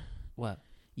 was- what?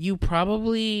 You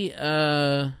probably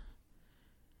just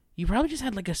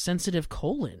had like a sensitive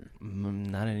colon.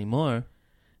 Not anymore.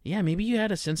 Yeah, maybe you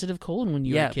had a sensitive colon when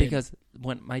you were a Yeah, kid. because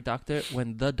when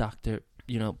the doctor,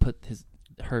 put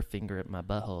her finger at my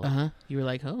butthole, you were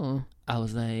like, oh, I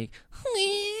was like,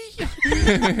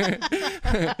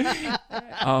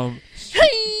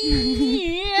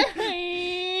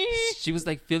 she was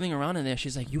like feeling around in there.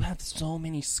 She's like, you have so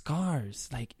many scars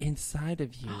like inside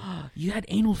of you. you had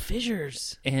anal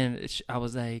fissures. And I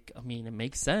was like, I mean, it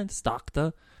makes sense,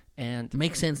 doctor. And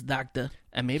Makes sense, doctor.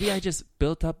 and maybe I just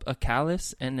built up a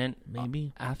callus, and then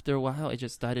Maybe. after a while, it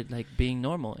just started like being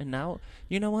normal. And now,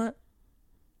 you know what?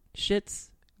 Shits,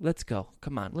 let's go.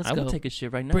 Come on, Let's I go. will take a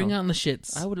shit right now. Bring on the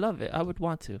shits. I would love it. I would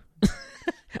want to.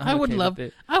 I would okay love with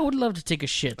it. I would love to take a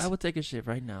shit. I would take a shit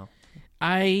right now.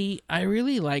 I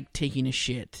really like taking a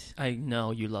shit I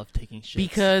know you love taking shits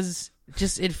because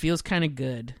just it feels kind of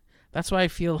good. That's why I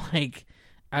feel like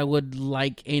I would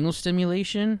like anal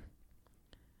stimulation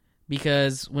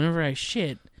because whenever I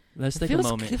shit, let's it take feels- a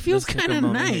moment. it feels Let's take a kinda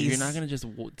moment here. nice. You're not gonna just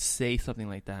say something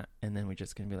like that, and then we're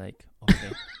just gonna be like,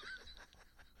 okay,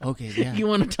 okay, yeah. you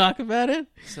want to talk about it?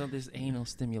 So there's anal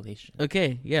stimulation,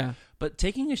 Okay, yeah, but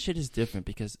taking a shit is different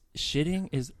because shitting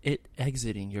is it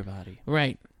exiting your body.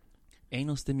 right.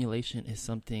 Anal stimulation is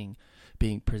something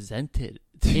being presented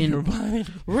to In- your body.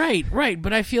 Right.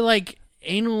 But I feel like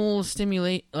anal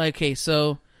stimulate. Okay,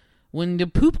 so when the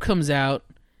poop comes out,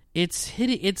 it's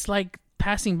like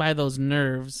passing by those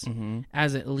nerves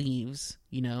as it leaves.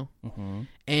 You know,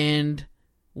 and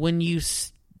when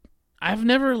I've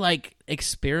never like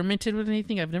experimented with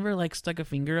anything. I've never like stuck a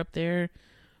finger up there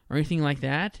or anything like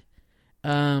that.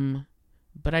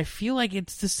 But I feel like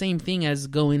it's the same thing as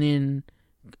going in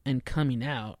and coming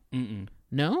out.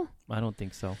 No? I don't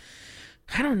think so.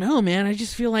 I don't know, man. I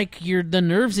just feel like the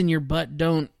nerves in your butt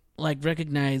don't like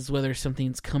recognize whether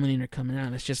something's coming in or coming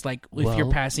out. It's just like if you're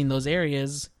Well- passing those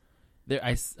areas. There,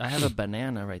 I have a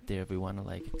banana right there. If we want to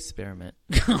like experiment,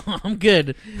 I'm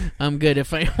good.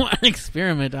 If I want to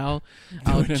experiment, I'll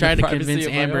it in try the to privacy convince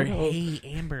of my Amber. own home. Hey,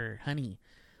 Amber, honey,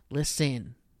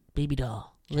 listen, baby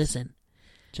doll, listen.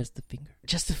 just the finger.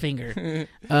 Just a finger.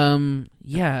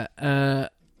 Yeah.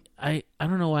 I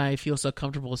don't know why I feel so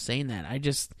comfortable saying that. I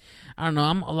don't know.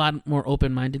 I'm a lot more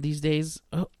open minded these days.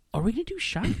 Oh, are we gonna do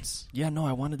shots? Yeah, no,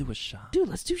 I want to do a shot. Dude,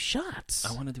 let's do shots.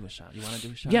 I want to do a shot. You want to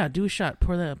do a shot? Yeah, do a shot.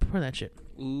 Pour that shit.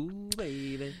 Ooh,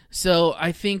 baby. So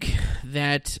I think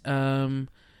that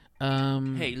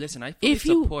Hey, listen, I fully if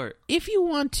you support. if you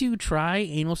want to try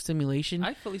anal stimulation,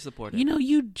 I fully support it. you know,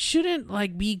 you shouldn't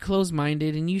like be closed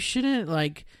minded, and you shouldn't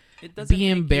like it doesn't be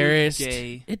make embarrassed. You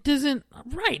gay. It doesn't.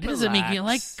 Right. It doesn't make you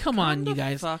like. Relax. Come Calm on, the you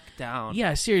guys. Fuck down.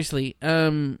 Yeah, seriously.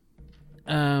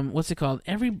 What's it called?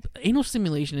 Every anal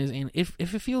stimulation is if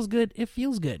it feels good, it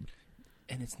feels good,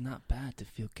 And it's not bad to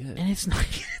feel good. and it's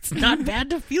not bad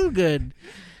to feel good.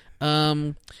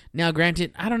 Now,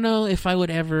 granted, I don't know if I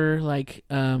would ever like.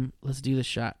 Let's do the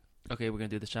shot. Okay, we're gonna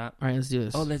do the shot. All right, let's do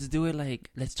this. Oh, let's do it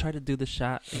let's try to do the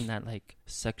shot in that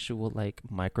sexual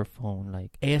microphone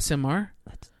ASMR.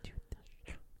 Let's do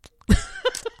this.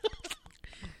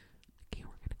 Okay,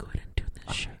 we're gonna go ahead and do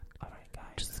this shot. All right, guys.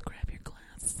 Just grab your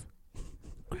glass.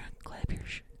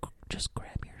 Just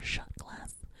grab your shot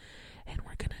glass, and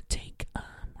we're gonna take.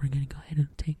 We're gonna go ahead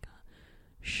and take a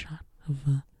shot of.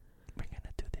 We're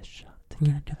gonna do this shot. We're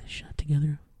gonna do this shot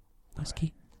together.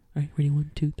 Whiskey. All right, ready?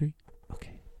 1, 2, 3.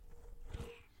 Okay.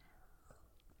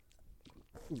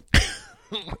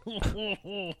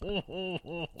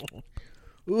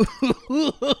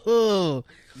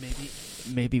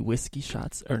 Maybe whiskey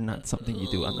shots are not something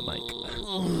you do on the mic.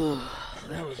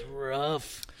 That was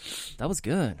rough. That was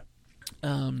good.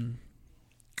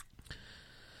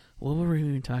 What were we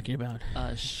even talking about?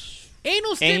 Anal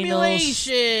Anal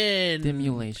stimulation.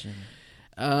 Stimulation.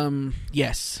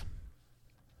 Yes.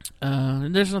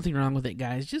 There's nothing wrong with it,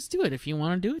 guys. Just do it if you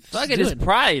want to do it. Fuck just it, do it's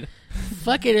pride.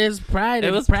 Fuck it, is pride.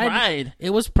 It was pride. It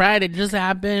was pride. It just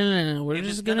happened, and we're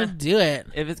just gonna do it.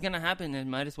 If it's gonna happen, it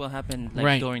might as well happen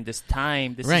Right. during this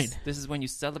time. This is when you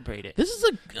celebrate it.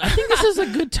 I think this is a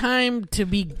good time to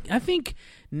be. I think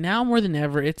now more than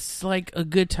ever, it's like a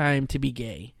good time to be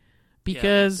gay,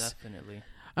 because yeah, definitely.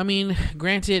 I mean,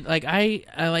 granted,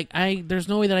 there's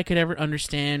no way that I could ever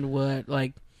understand what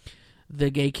the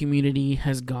gay community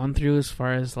has gone through as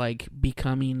far as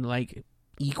becoming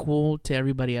equal to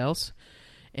everybody else.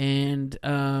 And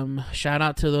shout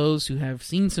out to those who have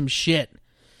seen some shit.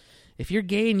 If you're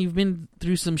gay and you've been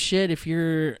through some shit, if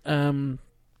you're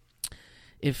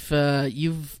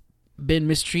you've been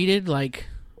mistreated,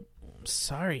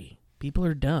 sorry, people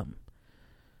are dumb.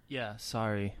 Yeah,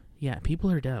 sorry. Yeah,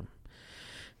 people are dumb.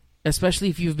 Especially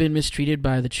if you've been mistreated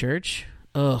by the church.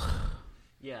 Ugh.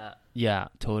 Yeah,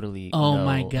 totally. Oh no,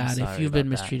 my God, if you've been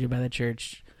about that. mistreated by the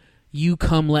church, you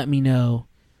come let me know.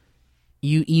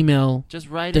 You email Just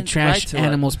write the in, Trash write to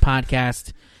Animals us.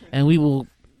 podcast, and we will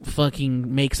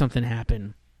fucking make something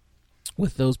happen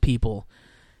with those people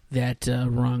that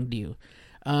wronged you.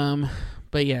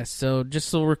 But yeah, so just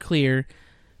so we're clear,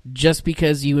 just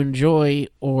because you enjoy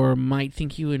or might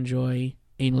think you enjoy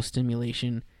anal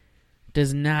stimulation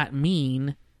does not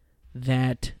mean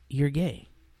that you're gay.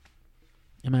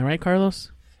 Am I right,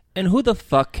 Carlos? And who the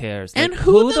fuck cares? And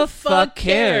who the fuck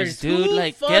cares, dude? Who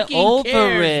Get fucking over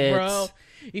cares, it, bro.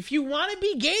 If you want to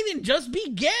be gay, then just be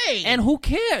gay. And who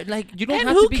cares? You don't And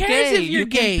have who to be cares gay. if you're you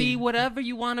gay? can be whatever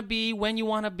you want to be when you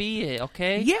want to be it.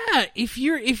 Okay? Yeah, if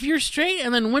you're straight,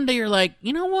 and then one day you're like,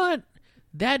 you know what,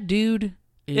 that dude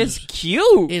It's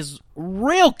cute. is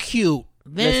real cute.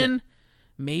 Then Listen.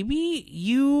 maybe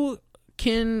you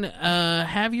can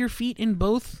have your feet in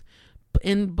both.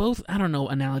 I don't know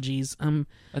analogies. I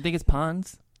think it's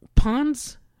ponds.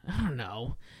 Ponds. I don't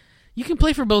know. You can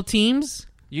play for both teams.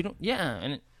 You don't. Yeah,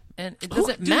 and it Who-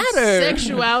 doesn't dude, matter.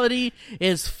 Sexuality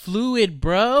is fluid,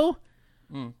 bro.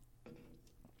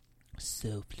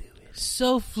 So fluid.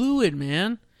 So fluid,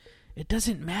 man. It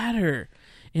doesn't matter.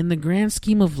 In the grand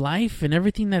scheme of life and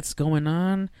everything that's going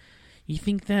on, you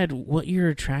think that what you're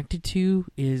attracted to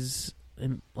is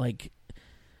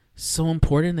so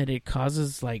important that it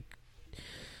causes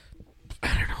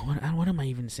I don't know. What am I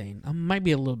even saying? I might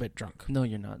be a little bit drunk. No,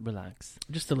 you're not. Relax.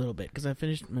 Just a little bit, because I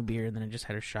finished my beer and then I just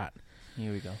had a shot.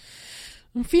 Here we go.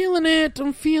 I'm feeling it.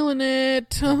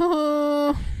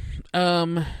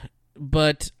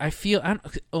 But I feel...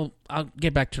 I'll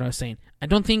get back to what I was saying. I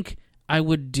don't think I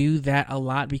would do that a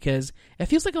lot because it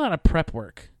feels like a lot of prep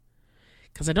work.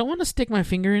 Because I don't want to stick my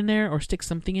finger in there or stick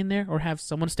something in there or have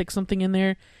someone stick something in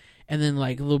there and then a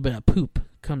little bit of poop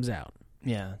comes out.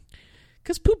 Yeah.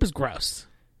 Because poop is gross.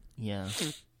 Yeah.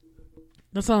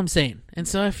 That's all I'm saying. And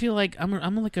so I feel like I'm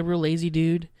a real lazy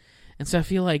dude. And so I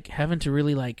feel like having to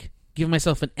really give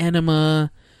myself an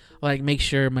enema, make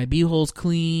sure my beehole's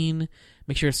clean,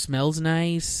 make sure it smells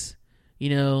nice.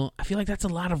 I feel like that's a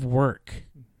lot of work.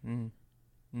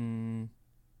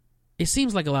 It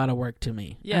seems like a lot of work to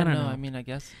me. Yeah, I don't no, know. I mean, I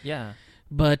guess, yeah.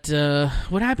 But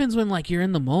what happens when you're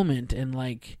in the moment and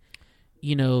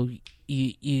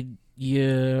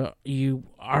you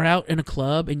are out in a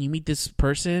club and you meet this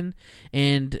person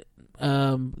and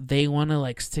they want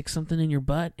to stick something in your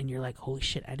butt and you're like, holy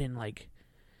shit, I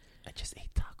just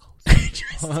ate tacos.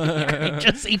 I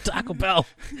just ate Taco Bell.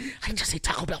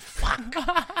 Fuck.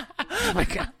 Oh my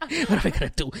God. What am I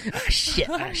gonna do? Shit.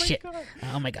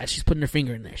 Oh my God. She's putting her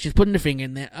finger in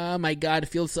there. Oh my God. It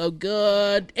feels so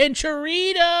good. And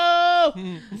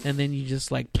chorito. And then you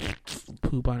just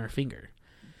poop on her finger.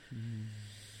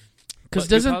 Because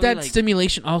doesn't that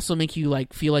stimulation also make you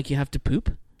feel like you have to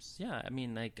poop? Yeah, I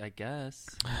mean, like, I guess.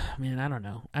 Man, I don't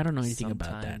know. I don't know anything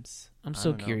about that. Sometimes. I'm I so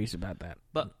don't know. curious about that.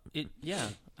 But yeah.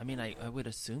 I mean, I would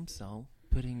assume so.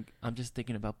 I'm just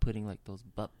thinking about putting like those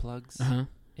butt plugs Uh-huh.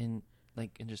 in,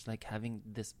 like, and just like having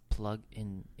this plug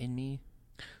in me.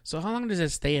 So how long does it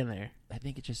stay in there? I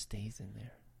think it just stays in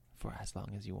there for as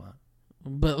long as you want.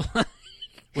 But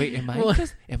Wait, am Well-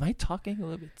 I talking a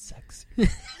little bit sexy?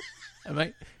 am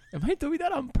I doing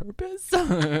that on purpose?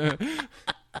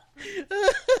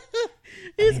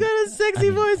 he's got a sexy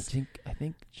voice. I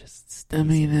think just stays I in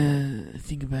mean,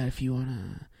 think about if you want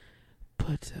to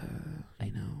put,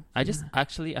 you know. I just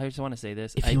want to say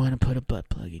this. If you want to put a butt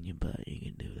plug in your butt, you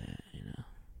can do that, you know.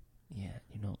 Yeah,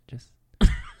 just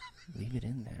leave it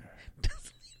in there.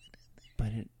 Put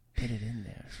it in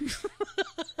there.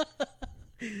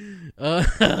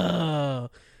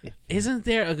 Isn't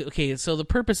there... Okay, so the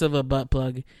purpose of a butt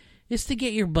plug is to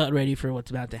get your butt ready for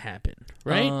what's about to happen,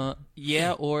 right?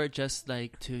 Yeah, or just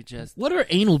like to What are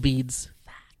anal beads?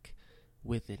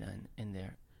 with it in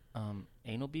there.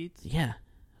 Anal beads? Yeah.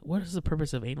 What is the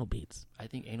purpose of anal beads? I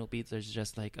think anal beads is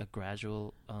just like a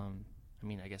gradual. I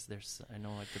mean, I guess I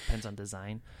know it depends on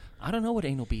design. I don't know what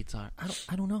anal beads are.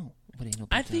 I don't know what anal beads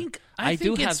I are. think I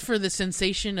think do it's have- for the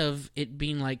sensation of it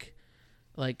being like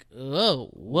whoa,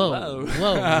 Whoa.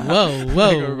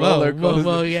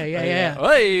 yeah.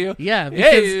 Hey! Yeah,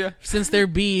 because Hey! since they're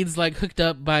beads like hooked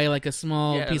up by like a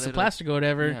small Yeah, piece of little- plastic or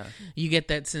whatever, Yeah. you get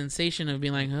that sensation of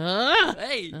being like, ah!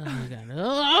 Hey! Oh my God.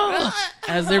 Oh!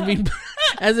 as they're being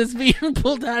as it's being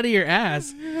pulled out of your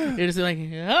ass. You're just like,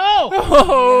 oh,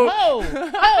 ho,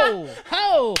 ho,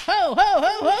 ho, ho, ho,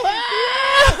 ho.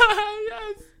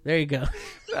 Yes! There you go.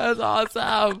 That's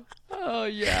awesome. Oh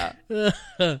yeah.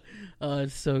 Oh,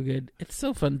 it's so good. It's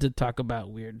so fun to talk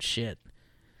about weird shit.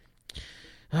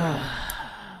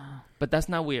 But that's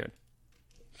not weird.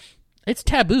 It's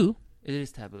taboo. It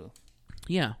is taboo.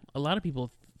 Yeah, a lot of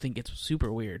people think it's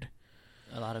super weird.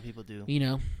 A lot of people do. You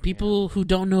know, people who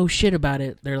don't know shit about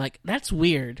it, they're like, that's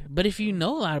weird. But if you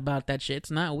know a lot about that shit, it's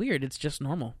not weird. It's just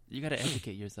normal. You gotta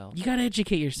educate yourself. You gotta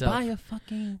educate yourself.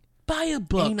 Buy a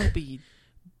book. anal bead.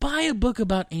 Buy a book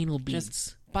about anal beads.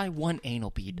 Just buy one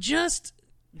anal bead. Just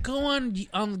go on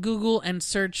Google and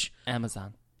search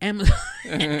Amazon.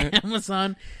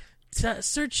 Amazon.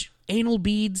 Search anal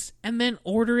beads and then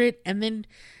order it and then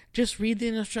just read the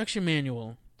instruction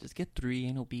manual. Just get 3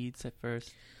 anal beads at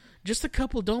first. Just a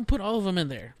couple. Don't put all of them in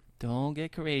there. Don't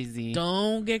get crazy.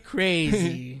 Don't get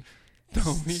crazy.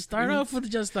 Don't be Start off with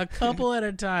just a couple at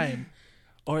a time.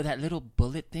 Or that little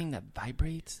bullet thing that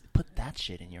vibrates. Put that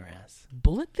shit in your ass.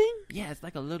 Bullet thing? Yeah, it's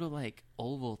like a little like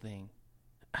oval thing.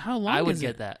 How long I would is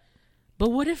get it? that. But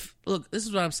what if... Look, this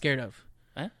is what I'm scared of.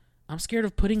 Huh? I'm scared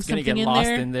of putting It's gonna something get in lost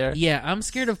there. in there. Yeah, I'm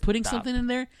scared of putting Stop. something in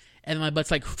there, and my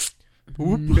butt's like...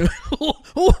 oh,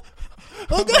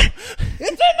 God!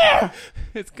 It's in there!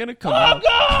 It's gonna come out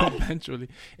God! eventually.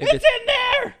 It's in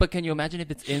there! But can you imagine if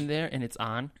it's in there and it's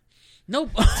on? Nope.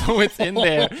 So it's in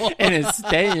there and it's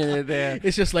staying in there.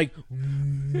 It's just like...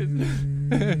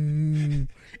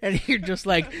 and you're just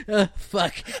like,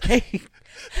 fuck. Hey,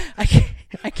 I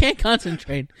can't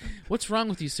concentrate. What's wrong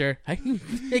with you, sir? I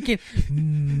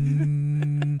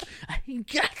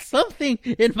got something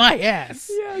in my ass.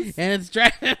 Yes. And it's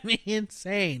driving me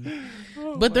insane.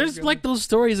 But there's like those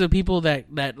stories of people that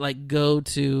like go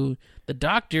to the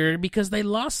doctor because they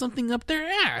lost something up their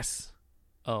ass.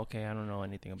 Oh, okay. I don't know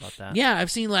anything about that. Yeah,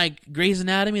 I've seen like Grey's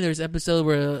Anatomy. There's an episode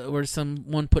where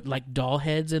someone put like doll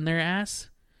heads in their ass,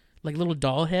 like little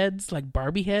doll heads, like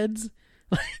Barbie heads,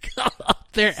 like up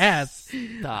their ass.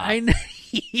 Stop. I know.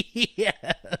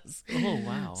 Yes. Oh,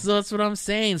 wow. So that's what I'm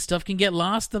saying. Stuff can get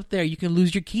lost up there. You can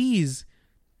lose your keys.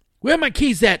 Where are my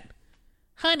keys at?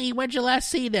 Honey, when'd you last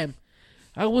see them?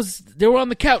 They were on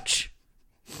the couch.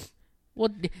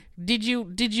 What did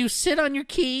you sit on your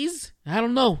keys? I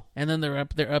don't know. And then they're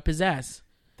up his ass.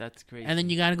 That's crazy. And then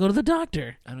you got to go to the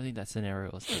doctor. I don't think that scenario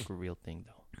is like a real thing,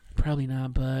 though. Probably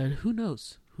not, but who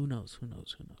knows? Who knows?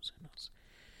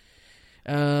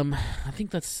 I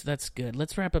think that's good.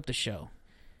 Let's wrap up the show.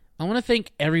 I want to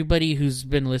thank everybody who's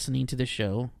been listening to the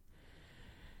show.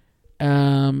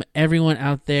 Everyone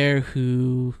out there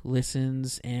who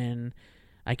listens, and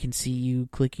I can see you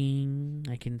clicking.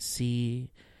 I can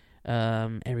see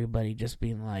everybody just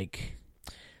being like,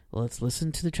 let's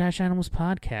listen to the Trash Animals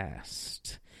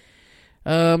podcast.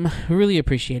 Really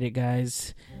appreciate it,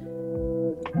 guys.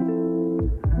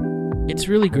 It's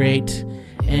really great.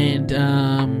 And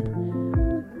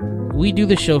we do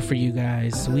the show for you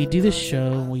guys. We do the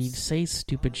show. We say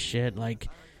stupid shit like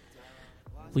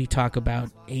we talk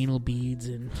about anal beads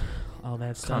and all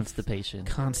that stuff.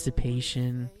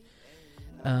 Constipation.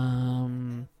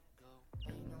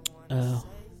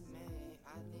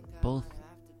 Both.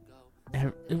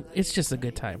 It's just a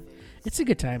good time. It's a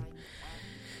good time.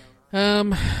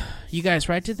 You guys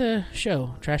write to the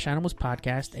show,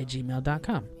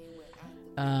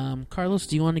 trashanimalspodcast@gmail.com. Carlos,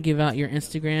 do you want to give out your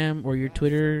Instagram or your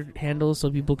Twitter handle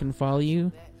so people can follow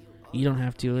you? You don't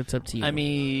have to. It's up to you. I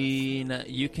mean,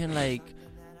 you can like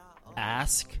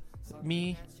ask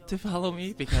me to follow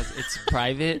me because it's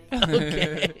private.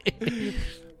 Okay.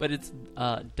 But it's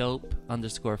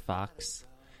dope_fox.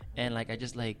 And like I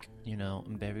just like, you know,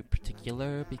 I'm very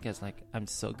particular because like I'm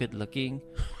so good looking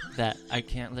that I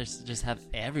can't just have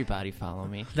everybody follow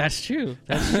me. That's true.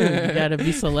 That's true. You gotta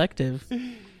be selective.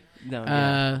 No,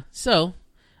 yeah. So,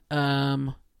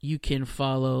 you can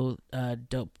follow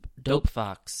Dope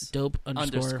Fox.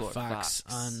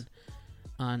 Dope_Fox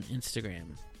on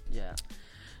Instagram. Yeah.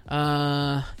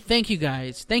 Thank you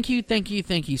guys. Thank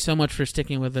you so much for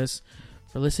sticking with us,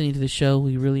 for listening to the show.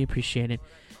 We really appreciate it.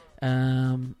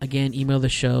 Again, email the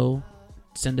show,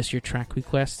 send us your track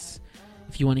requests.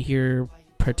 If you want to hear a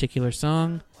particular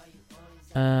song,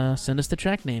 send us the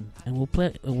track name and we'll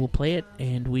play it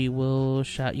and we will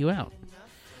shout you out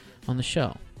on the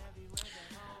show.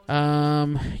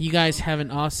 You guys have an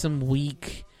awesome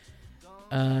week.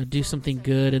 Do something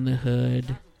good in the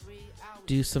hood.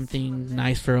 Do something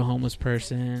nice for a homeless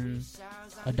person.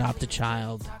 Adopt a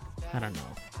child. I don't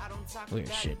know.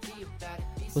 Weird shit.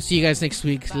 We'll see you guys next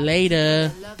week. Later.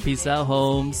 Peace out,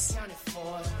 Holmes.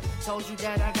 Told you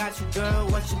that I got you, girl,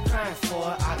 what you crying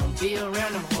for? I don't be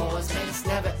around them whores, man, it's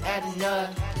never adding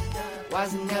up.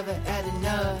 Why's it never adding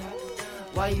up?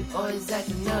 Why you always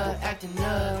acting up? I can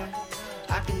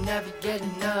never get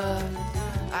enough.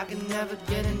 I can never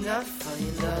get enough for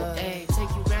your love. Hey, take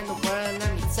you around the world,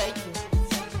 let me take you.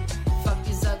 Fuck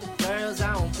these other girls,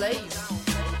 I don't play you.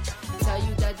 Tell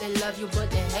you that they love you,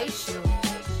 but they hate you.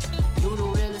 You the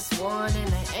realest one and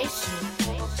they ain't you.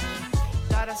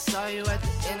 Thought I saw you at the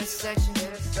intersection.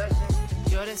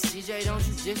 You're the CJ, don't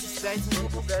you disrespect me.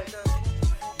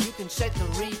 You can check the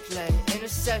replay.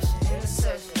 Interception.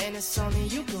 And it's only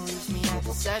you can reach me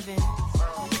after 7.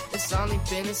 It's only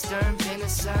business, stern,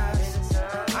 business size.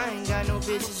 I ain't got no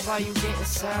bitches while you getting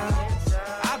signed.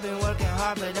 I've been working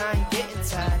hard, but I ain't getting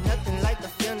tired. Nothing like the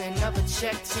feeling of a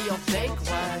check to your bank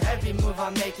wire. Every move I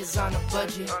make is on a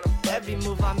budget. Every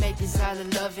move I make is out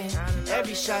of loving.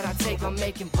 Every shot I take, I'm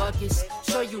making buckets.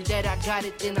 Show you that I got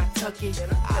it, then I tuck it.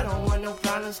 I don't want no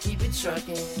problems, keep it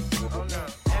trucking.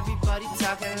 Everybody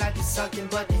talking like it's something,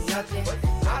 but they nothing.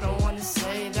 I don't wanna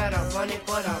say that I run it,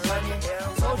 but I run it.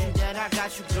 Told you that I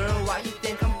got you, girl, why you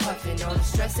think I'm puffing? All the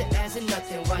stress it adds to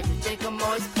nothing. Why you think I'm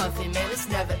always puffing? Man, it's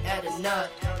never adding up.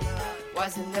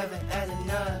 Why's it never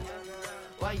adding up?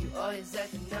 Why you always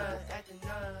acting up?